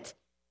moment.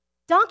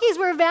 Donkeys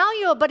were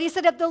valuable, but he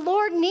said, if the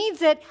Lord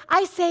needs it,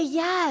 I say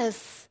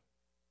yes.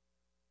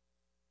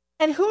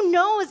 And who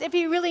knows if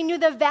he really knew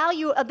the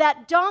value of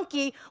that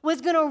donkey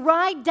was going to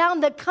ride down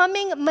the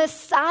coming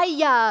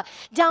Messiah,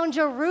 down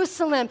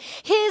Jerusalem.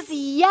 His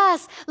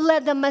yes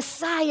led the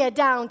Messiah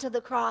down to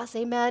the cross,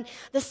 amen?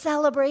 The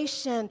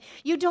celebration.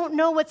 You don't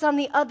know what's on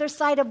the other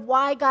side of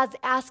why God's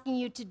asking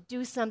you to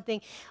do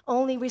something.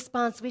 Only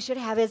response we should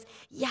have is,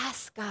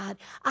 yes, God,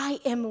 I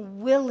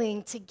am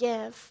willing to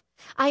give.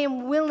 I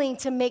am willing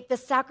to make the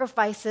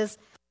sacrifices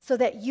so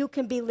that you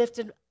can be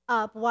lifted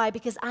up. Why?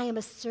 Because I am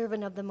a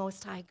servant of the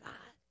Most High God.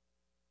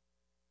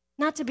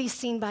 Not to be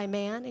seen by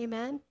man,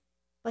 amen,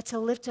 but to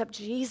lift up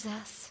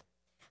Jesus.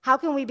 How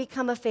can we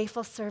become a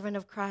faithful servant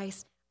of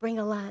Christ? Bring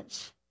a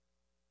lunch.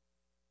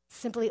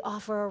 Simply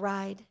offer a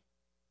ride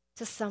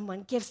to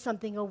someone. Give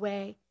something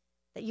away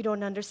that you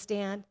don't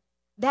understand.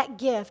 That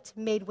gift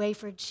made way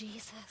for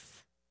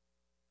Jesus.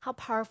 How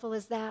powerful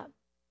is that?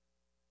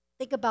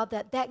 Think about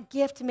that. That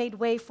gift made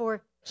way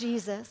for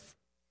Jesus.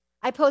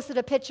 I posted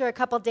a picture a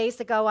couple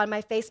days ago on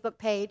my Facebook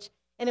page,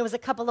 and it was a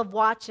couple of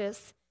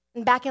watches.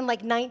 And back in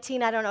like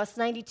it's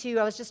 92,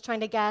 I was just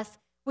trying to guess.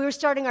 We were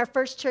starting our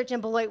first church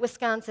in Beloit,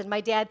 Wisconsin.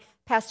 My dad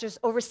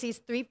oversees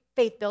 3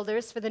 faith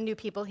builders for the new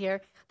people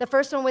here. The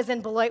first one was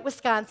in Beloit,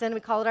 Wisconsin. We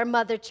call it our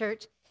mother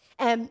church.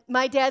 And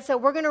my dad said,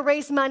 we're going to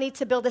raise money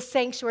to build a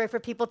sanctuary for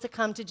people to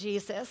come to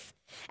Jesus.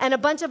 And a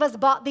bunch of us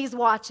bought these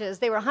watches.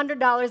 They were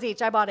 $100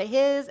 each. I bought a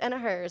his and a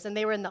hers, and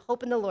they were in the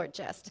Hope in the Lord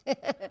chest.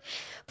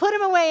 Put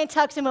them away and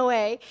tucked them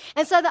away.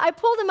 And so I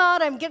pulled them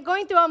out. I'm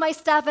going through all my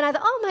stuff, and I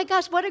thought, oh my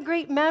gosh, what a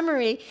great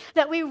memory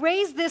that we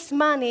raised this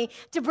money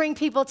to bring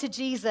people to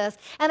Jesus.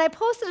 And I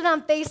posted it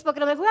on Facebook,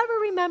 and I'm like, whoever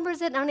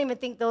remembers it, and I don't even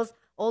think those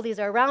oldies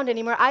are around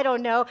anymore. I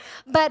don't know.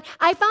 But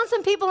I found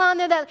some people on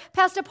there that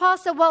Pastor Paul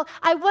said, well,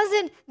 I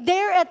wasn't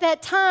there at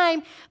that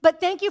time, but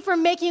thank you for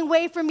making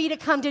way for me to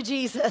come to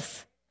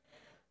Jesus.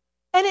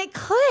 And it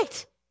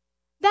clicked.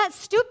 That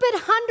stupid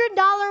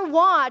 $100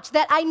 watch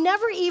that I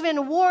never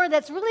even wore,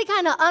 that's really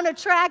kind of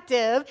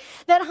unattractive,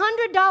 that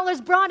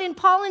 $100 brought in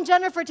Paul and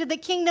Jennifer to the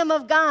kingdom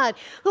of God,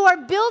 who are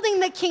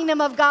building the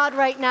kingdom of God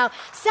right now,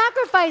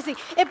 sacrificing.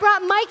 It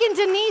brought Mike and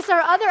Denise,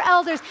 our other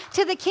elders,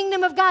 to the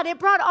kingdom of God. It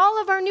brought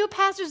all of our new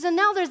pastors and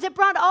elders. It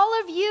brought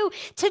all of you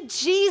to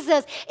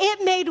Jesus.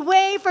 It made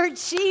way for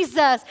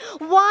Jesus.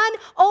 One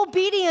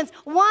obedience,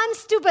 one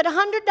stupid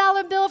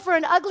 $100 bill for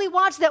an ugly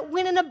watch that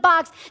went in a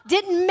box.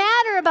 Didn't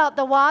matter about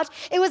the watch.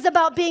 It was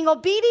about being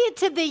obedient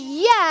to the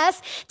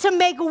yes to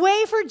make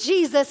way for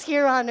Jesus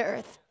here on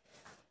earth.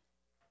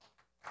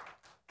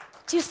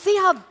 Do you see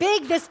how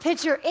big this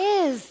picture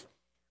is?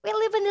 We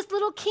live in this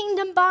little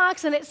kingdom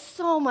box, and it's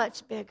so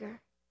much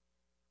bigger.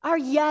 Our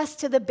yes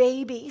to the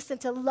babies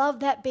and to love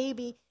that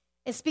baby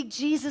and speak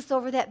Jesus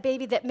over that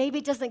baby that maybe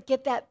doesn't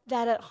get that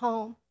at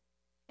home.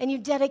 And you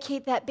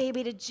dedicate that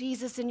baby to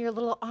Jesus in your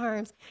little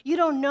arms. You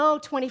don't know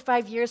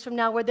 25 years from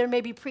now where they're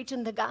maybe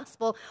preaching the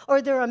gospel,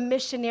 or they're a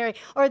missionary,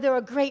 or they're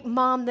a great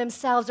mom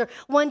themselves, or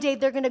one day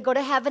they're going to go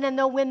to heaven and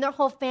they'll win their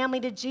whole family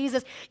to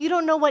Jesus. You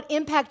don't know what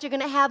impact you're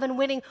going to have in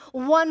winning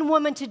one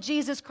woman to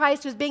Jesus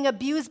Christ who's being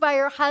abused by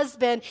her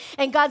husband,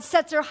 and God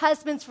sets her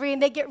husbands free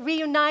and they get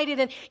reunited,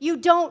 and you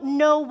don't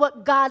know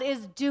what God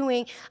is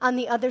doing on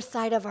the other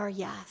side of our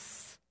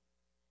yes.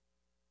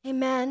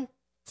 Amen.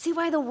 See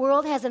why the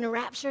world has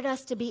enraptured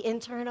us to be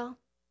internal?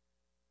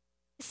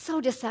 It's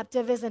so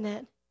deceptive, isn't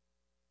it?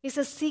 He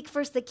says, seek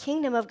first the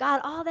kingdom of God.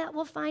 All that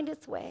will find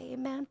its way.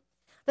 Amen.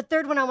 The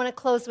third one I want to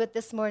close with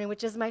this morning,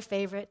 which is my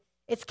favorite,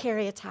 it's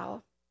carry a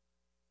towel.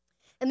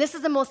 And this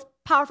is the most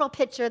powerful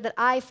picture that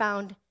I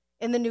found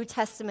in the New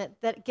Testament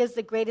that gives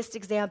the greatest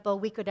example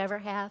we could ever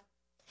have.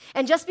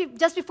 And just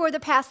before the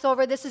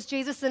Passover, this is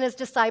Jesus and his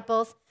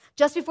disciples.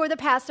 Just before the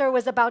Passover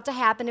was about to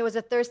happen, it was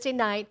a Thursday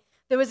night.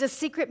 There was a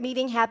secret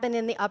meeting happen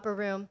in the upper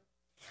room.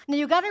 Now,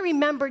 you got to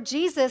remember,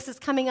 Jesus is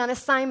coming on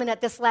assignment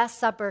at this Last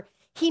Supper.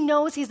 He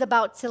knows he's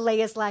about to lay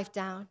his life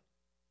down.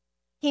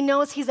 He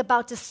knows he's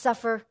about to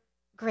suffer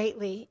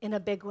greatly in a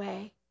big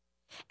way.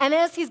 And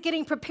as he's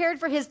getting prepared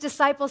for his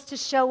disciples to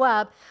show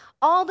up,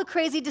 all the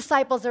crazy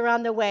disciples are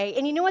on the way.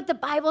 And you know what the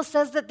Bible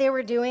says that they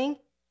were doing?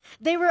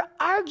 They were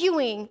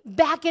arguing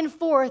back and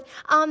forth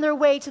on their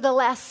way to the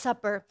Last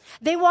Supper.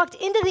 They walked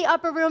into the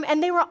upper room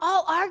and they were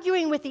all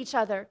arguing with each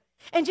other.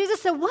 And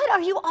Jesus said, what are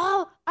you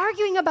all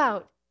arguing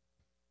about?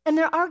 And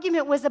their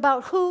argument was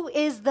about who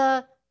is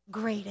the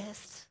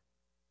greatest.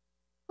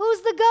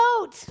 Who's the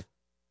goat?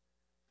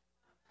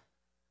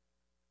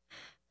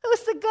 Who's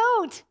the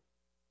goat?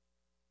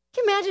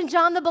 Can you imagine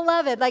John the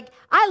Beloved? Like,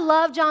 I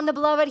love John the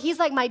Beloved. He's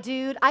like my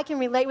dude. I can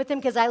relate with him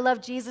because I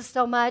love Jesus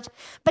so much.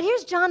 But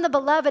here's John the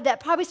Beloved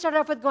that probably started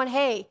off with going,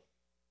 hey,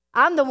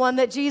 I'm the one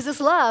that Jesus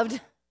loved.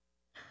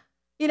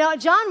 You know,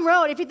 John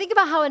wrote, if you think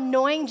about how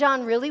annoying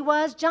John really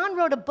was, John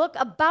wrote a book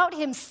about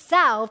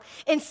himself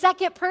in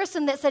second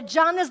person that said,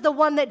 John is the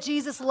one that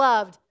Jesus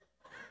loved.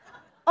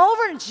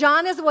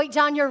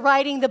 John, you're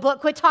writing the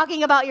book. Quit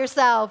talking about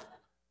yourself.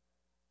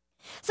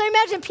 So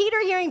imagine Peter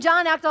hearing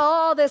John act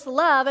all this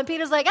love, and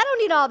Peter's like, I don't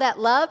need all that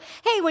love.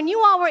 Hey, when you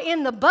all were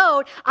in the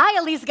boat, I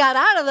at least got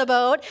out of the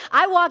boat.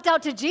 I walked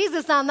out to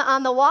Jesus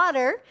on the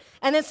water,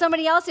 and then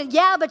somebody else said,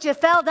 yeah, but you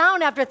fell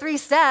down after 3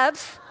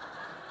 steps.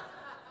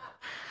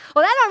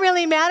 Well, that don't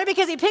really matter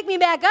because he picked me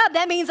back up.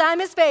 That means I'm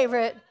his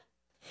favorite.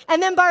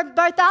 And then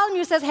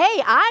Bartholomew says,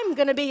 hey, I'm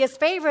going to be his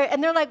favorite.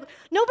 And they're like,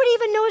 nobody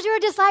even knows you're a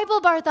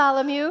disciple,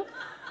 Bartholomew.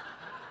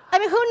 I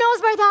mean, who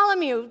knows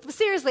Bartholomew?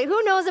 Seriously,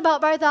 who knows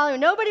about Bartholomew?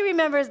 Nobody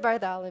remembers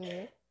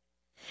Bartholomew.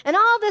 And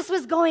all this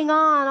was going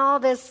on, all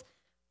this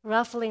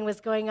ruffling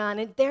was going on.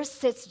 And there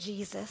sits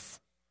Jesus,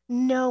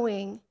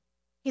 knowing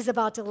he's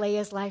about to lay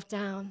his life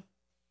down.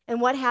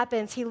 And what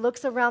happens? He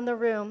looks around the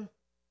room,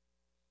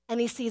 and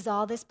he sees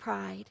all this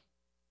pride.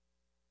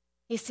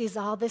 He sees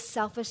all this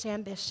selfish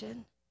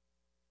ambition.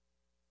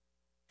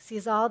 He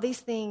sees all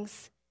these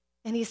things,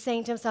 and he's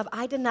saying to himself,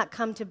 I did not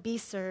come to be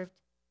served,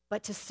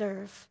 but to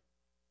serve.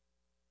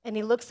 And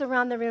he looks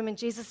around the room, and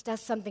Jesus does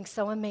something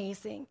so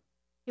amazing.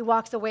 He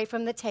walks away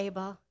from the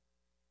table.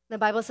 The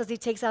Bible says he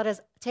take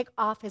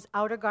off his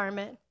outer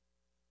garment.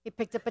 He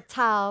picked up a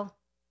towel,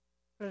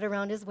 put it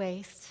around his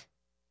waist,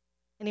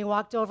 and he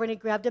walked over and he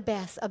grabbed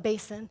a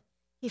basin.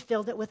 He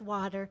filled it with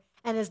water.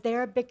 And as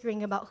they're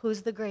bickering about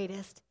who's the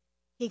greatest,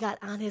 he got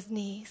on his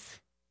knees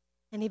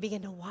and he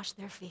began to wash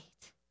their feet.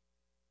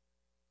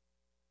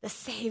 The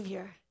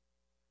Savior,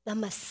 the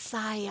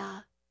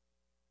Messiah,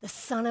 the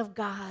Son of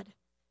God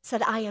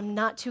said, I am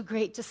not too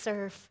great to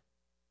serve.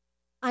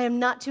 I am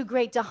not too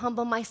great to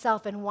humble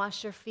myself and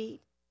wash your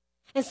feet.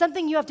 And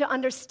something you have to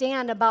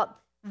understand about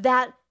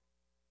that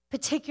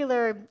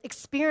particular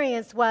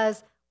experience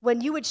was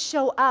when you would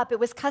show up, it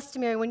was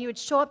customary, when you would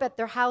show up at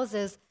their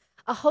houses,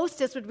 a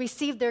hostess would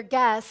receive their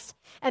guests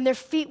and their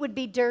feet would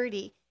be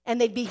dirty and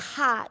they'd be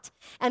hot.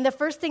 And the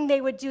first thing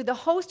they would do, the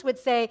host would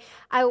say,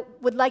 I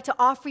would like to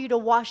offer you to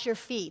wash your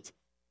feet.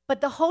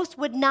 But the host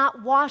would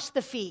not wash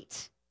the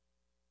feet.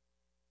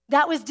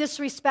 That was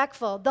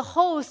disrespectful. The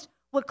host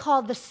would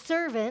call the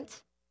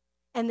servant,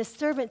 and the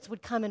servants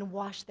would come and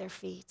wash their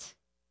feet.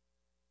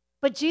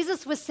 But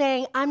Jesus was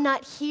saying, I'm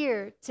not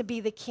here to be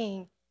the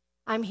king.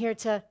 I'm here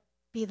to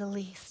be the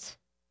least.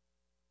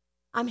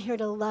 I'm here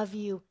to love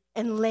you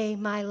and lay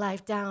my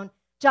life down.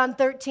 John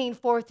 13,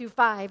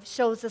 4-5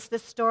 shows us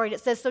this story. It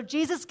says, so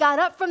Jesus got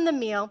up from the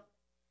meal,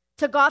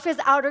 took off his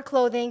outer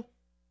clothing,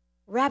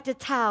 wrapped a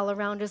towel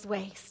around his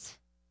waist.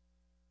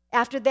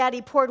 After that,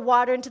 he poured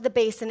water into the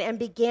basin and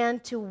began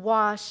to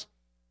wash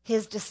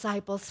his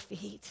disciples'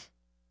 feet.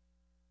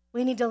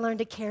 We need to learn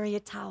to carry a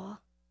towel.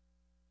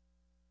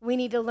 We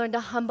need to learn to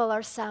humble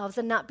ourselves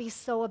and not be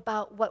so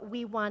about what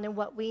we want and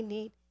what we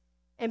need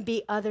and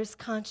be others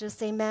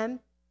conscious. Amen?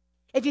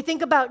 If you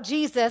think about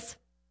Jesus,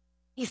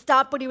 he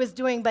stopped what he was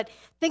doing, but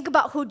think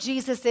about who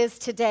Jesus is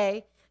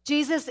today.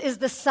 Jesus is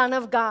the Son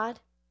of God.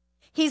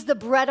 He's the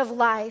bread of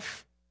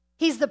life.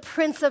 He's the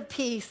Prince of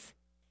Peace.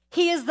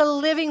 He is the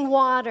living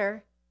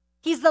water.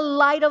 He's the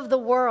light of the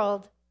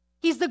world.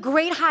 He's the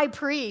great high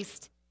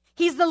priest.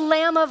 He's the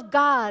Lamb of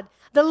God,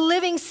 the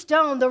living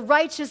stone, the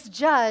righteous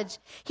judge.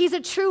 He's a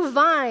true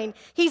vine.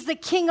 He's the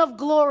King of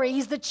glory.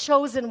 He's the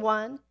chosen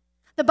one.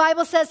 The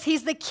Bible says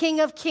he's the King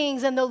of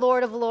kings and the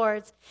Lord of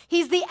lords.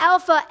 He's the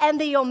Alpha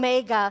and the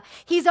Omega.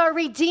 He's our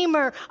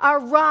Redeemer, our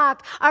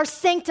rock, our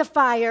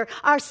sanctifier,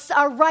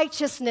 our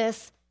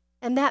righteousness.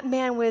 And that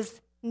man was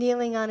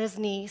kneeling on his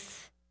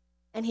knees,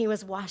 and he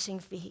was washing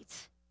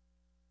feet.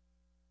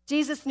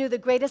 Jesus knew the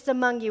greatest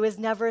among you is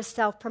never a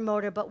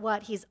self-promoter, but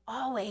what? He's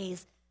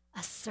always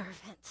a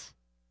servant.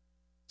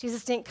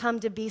 Jesus didn't come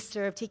to be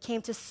served. He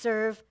came to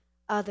serve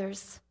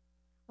others.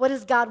 What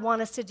does God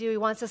want us to do? He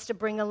wants us to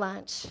bring a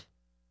lunch,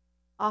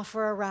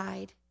 offer a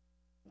ride,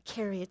 and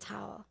carry a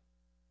towel.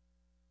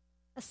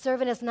 A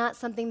servant is not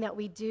something that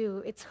we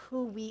do. It's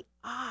who we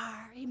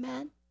are.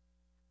 Amen?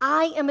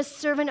 I am a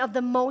servant of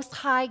the Most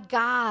High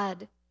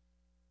God.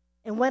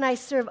 And when I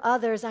serve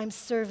others, I'm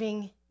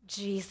serving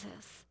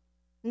Jesus.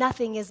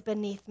 Nothing is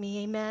beneath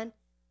me, amen?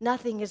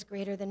 Nothing is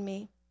greater than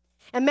me.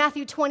 And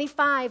Matthew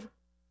 25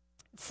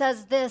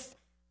 says this,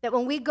 that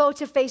when we go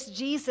to face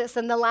Jesus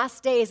in the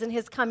last days in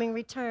his coming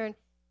return,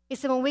 he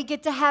said when we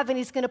get to heaven,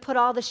 he's going to put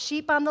all the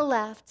sheep on the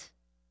left,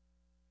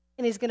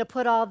 and he's going to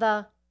put all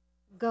the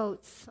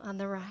goats on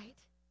the right.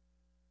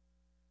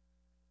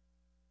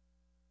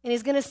 And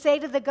he's going to say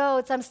to the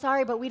goats, I'm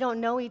sorry, but we don't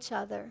know each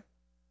other.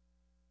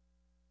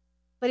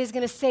 But he's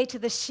going to say to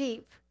the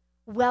sheep,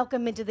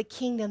 welcome into the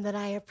kingdom that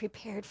I have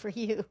prepared for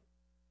you.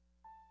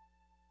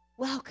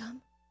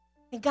 Welcome.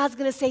 And God's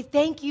going to say,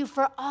 thank you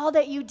for all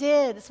that you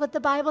did. That's what the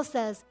Bible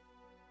says.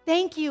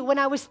 Thank you when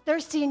I was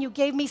thirsty and you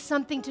gave me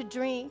something to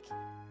drink.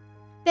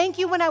 Thank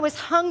you when I was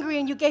hungry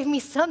and you gave me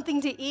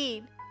something to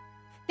eat.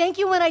 Thank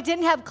you when I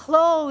didn't have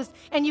clothes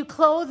and you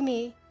clothed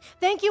me.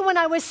 Thank you when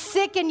I was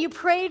sick and you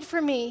prayed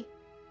for me.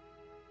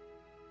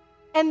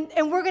 And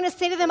we're going to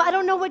say to them, I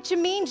don't know what you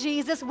mean,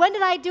 Jesus. When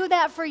did I do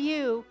that for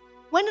you?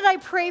 When did I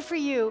pray for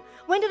you?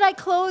 When did I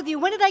clothe you?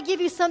 When did I give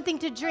you something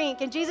to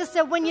drink? And Jesus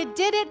said, when you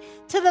did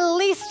it to the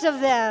least of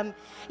them,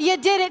 you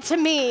did it to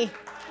me.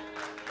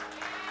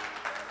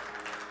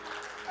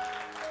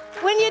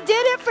 When you did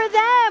it for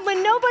them,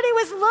 when nobody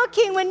was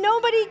looking, when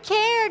nobody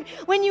cared,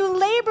 when you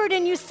labored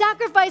and you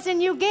sacrificed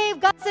and you gave,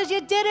 God says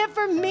you did it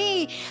for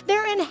me.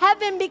 They're in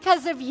heaven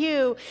because of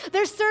you.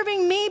 They're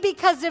serving me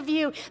because of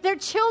you. Their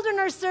children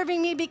are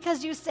serving me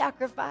because you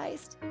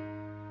sacrificed.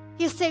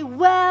 You say,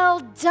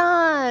 well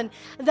done,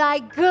 thy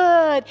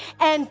good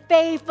and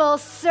faithful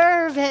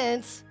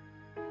servant.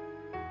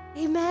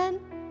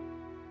 Amen?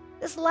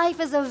 This life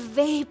is a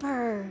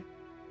vapor.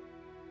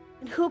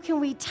 And who can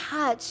we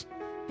touch?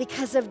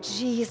 Because of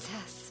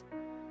Jesus.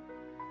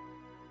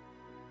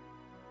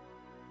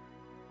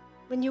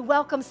 When you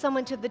welcome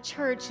someone to the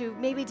church who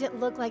maybe didn't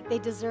look like they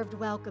deserved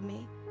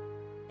welcoming,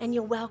 and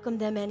you welcomed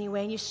them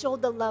anyway, and you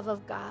showed the love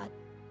of God,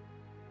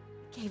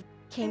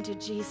 came to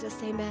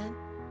Jesus, amen?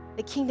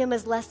 The kingdom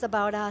is less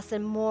about us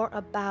and more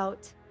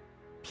about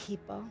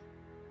people.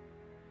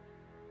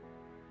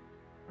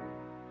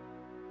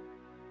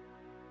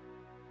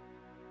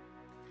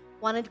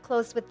 Wanted to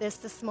close with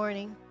this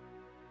morning.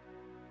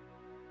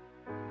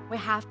 We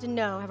have to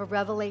know, have a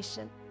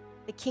revelation.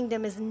 The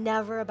kingdom is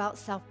never about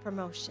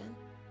self-promotion.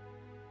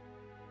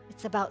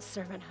 It's about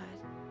servanthood.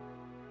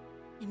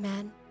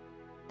 Amen.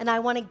 And I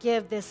want to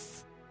give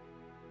this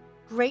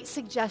great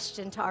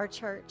suggestion to our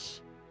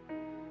church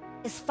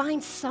is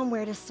find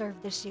somewhere to serve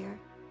this year.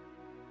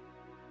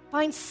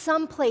 Find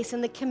some place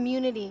in the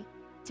community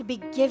to be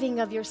giving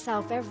of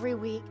yourself every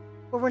week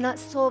where we're not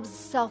so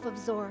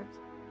self-absorbed.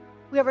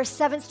 We have our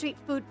 7th Street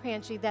Food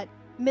Pantry that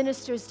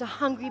ministers to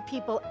hungry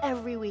people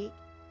every week.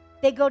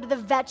 They go to the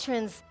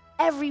veterans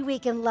every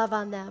week and love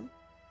on them.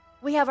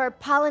 We have our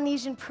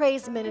Polynesian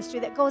Praise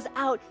Ministry that goes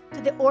out to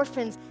the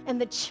orphans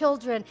and the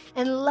children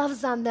and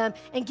loves on them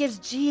and gives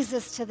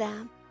Jesus to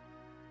them.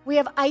 We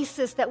have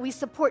ISIS that we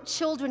support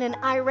children in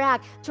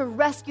Iraq to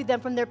rescue them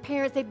from their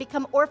parents. They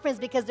become orphans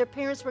because their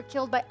parents were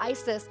killed by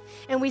ISIS.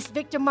 And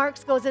Victor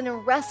Marks goes in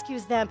and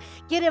rescues them.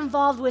 Get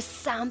involved with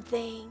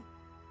something.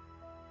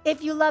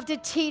 If you love to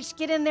teach,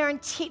 get in there and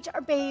teach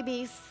our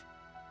babies.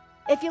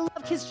 If you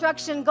love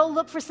construction, go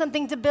look for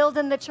something to build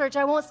in the church.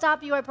 I won't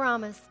stop you, I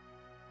promise.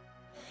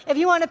 If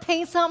you want to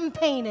paint something,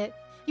 paint it.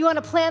 You want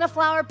to plant a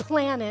flower,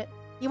 plant it.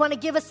 You want to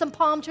give us some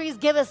palm trees,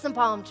 give us some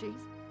palm trees.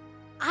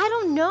 I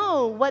don't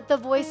know what the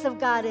voice of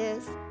God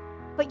is,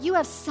 but you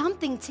have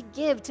something to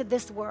give to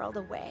this world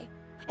away.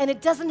 And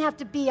it doesn't have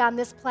to be on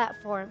this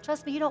platform.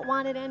 Trust me, you don't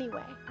want it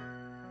anyway.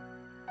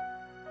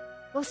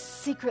 Go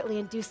secretly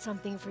and do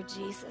something for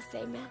Jesus,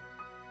 amen.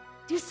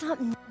 Do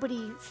something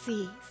nobody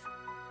sees.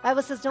 The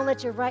Bible says, don't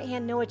let your right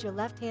hand know what your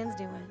left hand's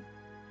doing.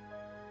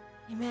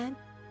 Amen.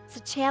 It's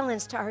a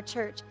challenge to our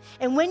church.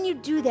 And when you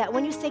do that,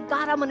 when you say,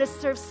 God, I'm going to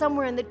serve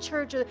somewhere in the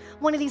church or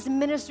one of these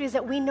ministries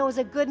that we know is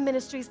a good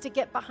ministries to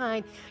get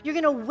behind, you're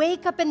going to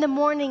wake up in the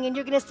morning and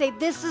you're going to say,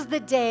 this is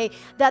the day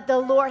that the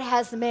Lord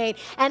has made.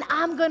 And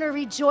I'm going to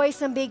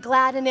rejoice and be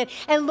glad in it.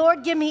 And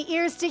Lord, give me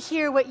ears to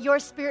hear what your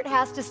Spirit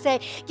has to say.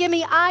 Give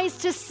me eyes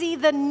to see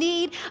the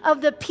need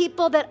of the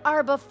people that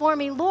are before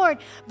me. Lord,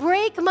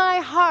 break my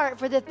heart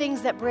for the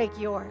things that break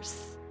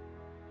yours.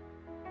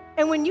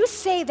 And when you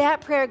say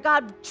that prayer,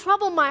 God,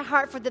 trouble my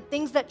heart for the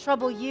things that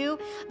trouble you,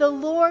 the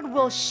Lord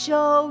will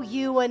show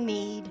you a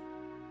need.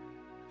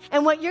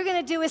 And what you're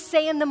going to do is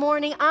say in the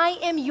morning, I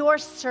am your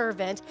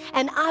servant,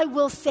 and I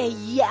will say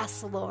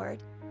yes,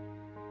 Lord.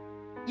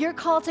 Your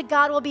call to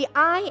God will be,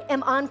 I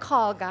am on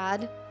call,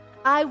 God.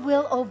 I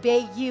will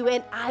obey you,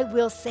 and I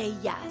will say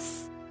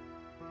yes.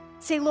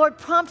 Say, Lord,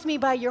 prompt me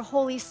by your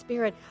Holy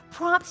Spirit.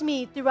 Prompt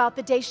me throughout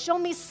the day. Show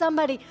me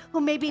somebody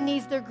who maybe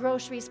needs their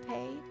groceries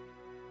paid.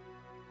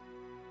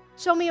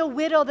 Show me a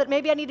widow that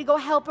maybe I need to go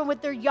help them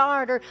with their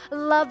yard or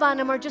love on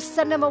them or just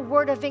send them a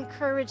word of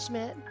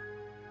encouragement.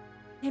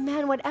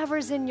 Amen.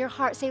 Whatever's in your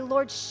heart, say,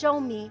 Lord, show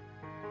me,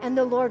 and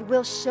the Lord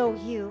will show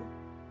you.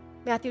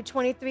 Matthew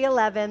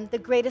 23:11, the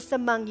greatest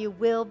among you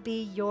will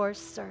be your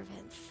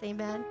servants.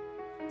 Amen.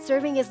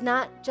 Serving is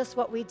not just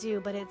what we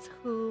do, but it's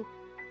who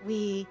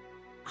we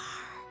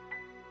are.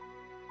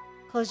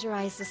 Close your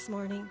eyes this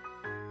morning.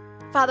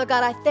 Father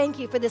God, I thank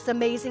you for this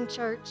amazing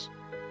church.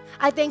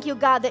 I thank you,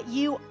 God, that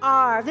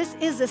this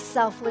is a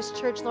selfless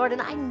church, Lord,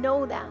 and I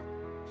know that.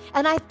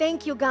 And I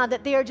thank you, God,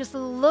 that they are just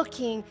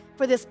looking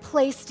for this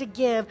place to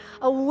give,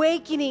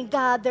 awakening,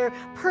 God, their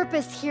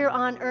purpose here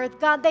on earth.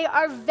 God, they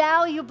are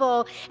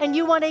valuable, and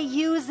you want to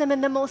use them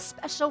in the most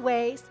special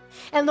ways.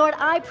 And Lord,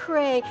 I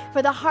pray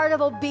for the heart of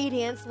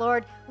obedience,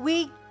 Lord.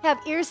 We have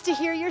ears to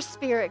hear your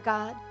Spirit,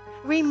 God.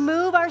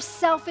 Remove our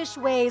selfish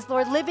ways,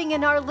 Lord, living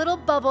in our little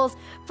bubbles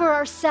for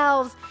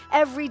ourselves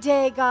every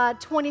day,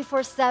 God,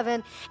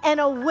 24/7,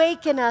 and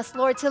awaken us,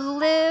 Lord, to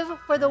live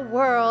for the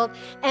world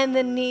and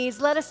the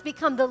needs. Let us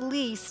become the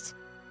least,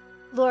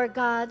 Lord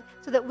God,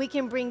 so that we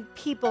can bring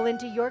people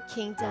into your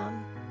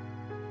kingdom.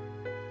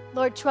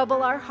 Lord,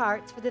 trouble our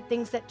hearts for the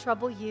things that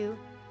trouble you.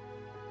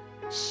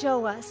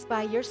 Show us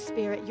by your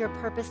Spirit your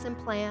purpose and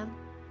plan.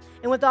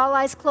 And with all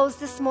eyes closed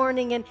this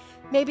morning, and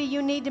maybe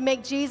you need to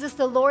make Jesus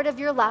the Lord of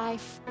your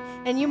life,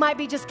 and you might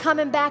be just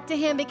coming back to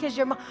him because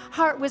your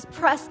heart was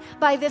pressed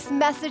by this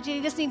message and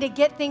you just need to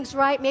get things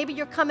right. Maybe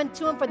you're coming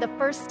to him for the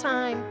first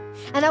time.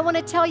 And I want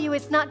to tell you,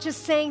 it's not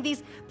just saying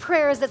these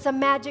prayers that's a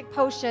magic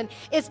potion.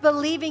 It's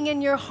believing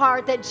in your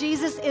heart that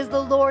Jesus is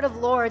the Lord of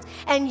Lords,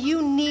 and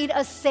you need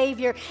a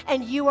Savior,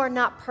 and you are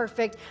not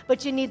perfect,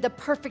 but you need the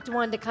perfect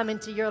one to come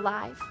into your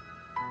life.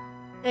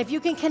 And if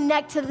you can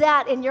connect to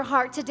that in your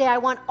heart today, I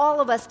want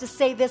all of us to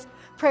say this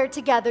prayer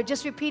together.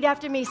 Just repeat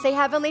after me. Say,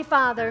 Heavenly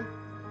Father,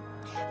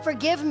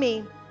 forgive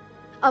me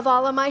of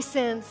all of my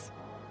sins.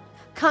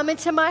 Come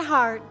into my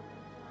heart,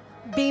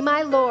 be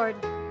my Lord,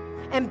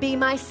 and be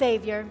my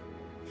Savior.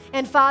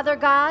 And Father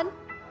God,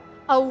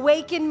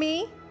 awaken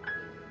me,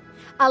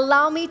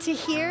 allow me to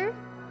hear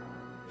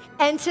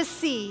and to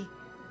see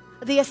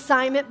the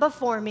assignment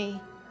before me.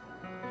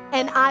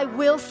 And I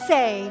will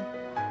say,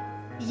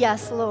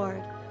 yes,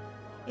 Lord.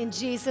 In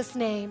Jesus'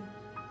 name,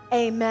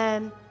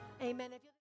 amen. Amen.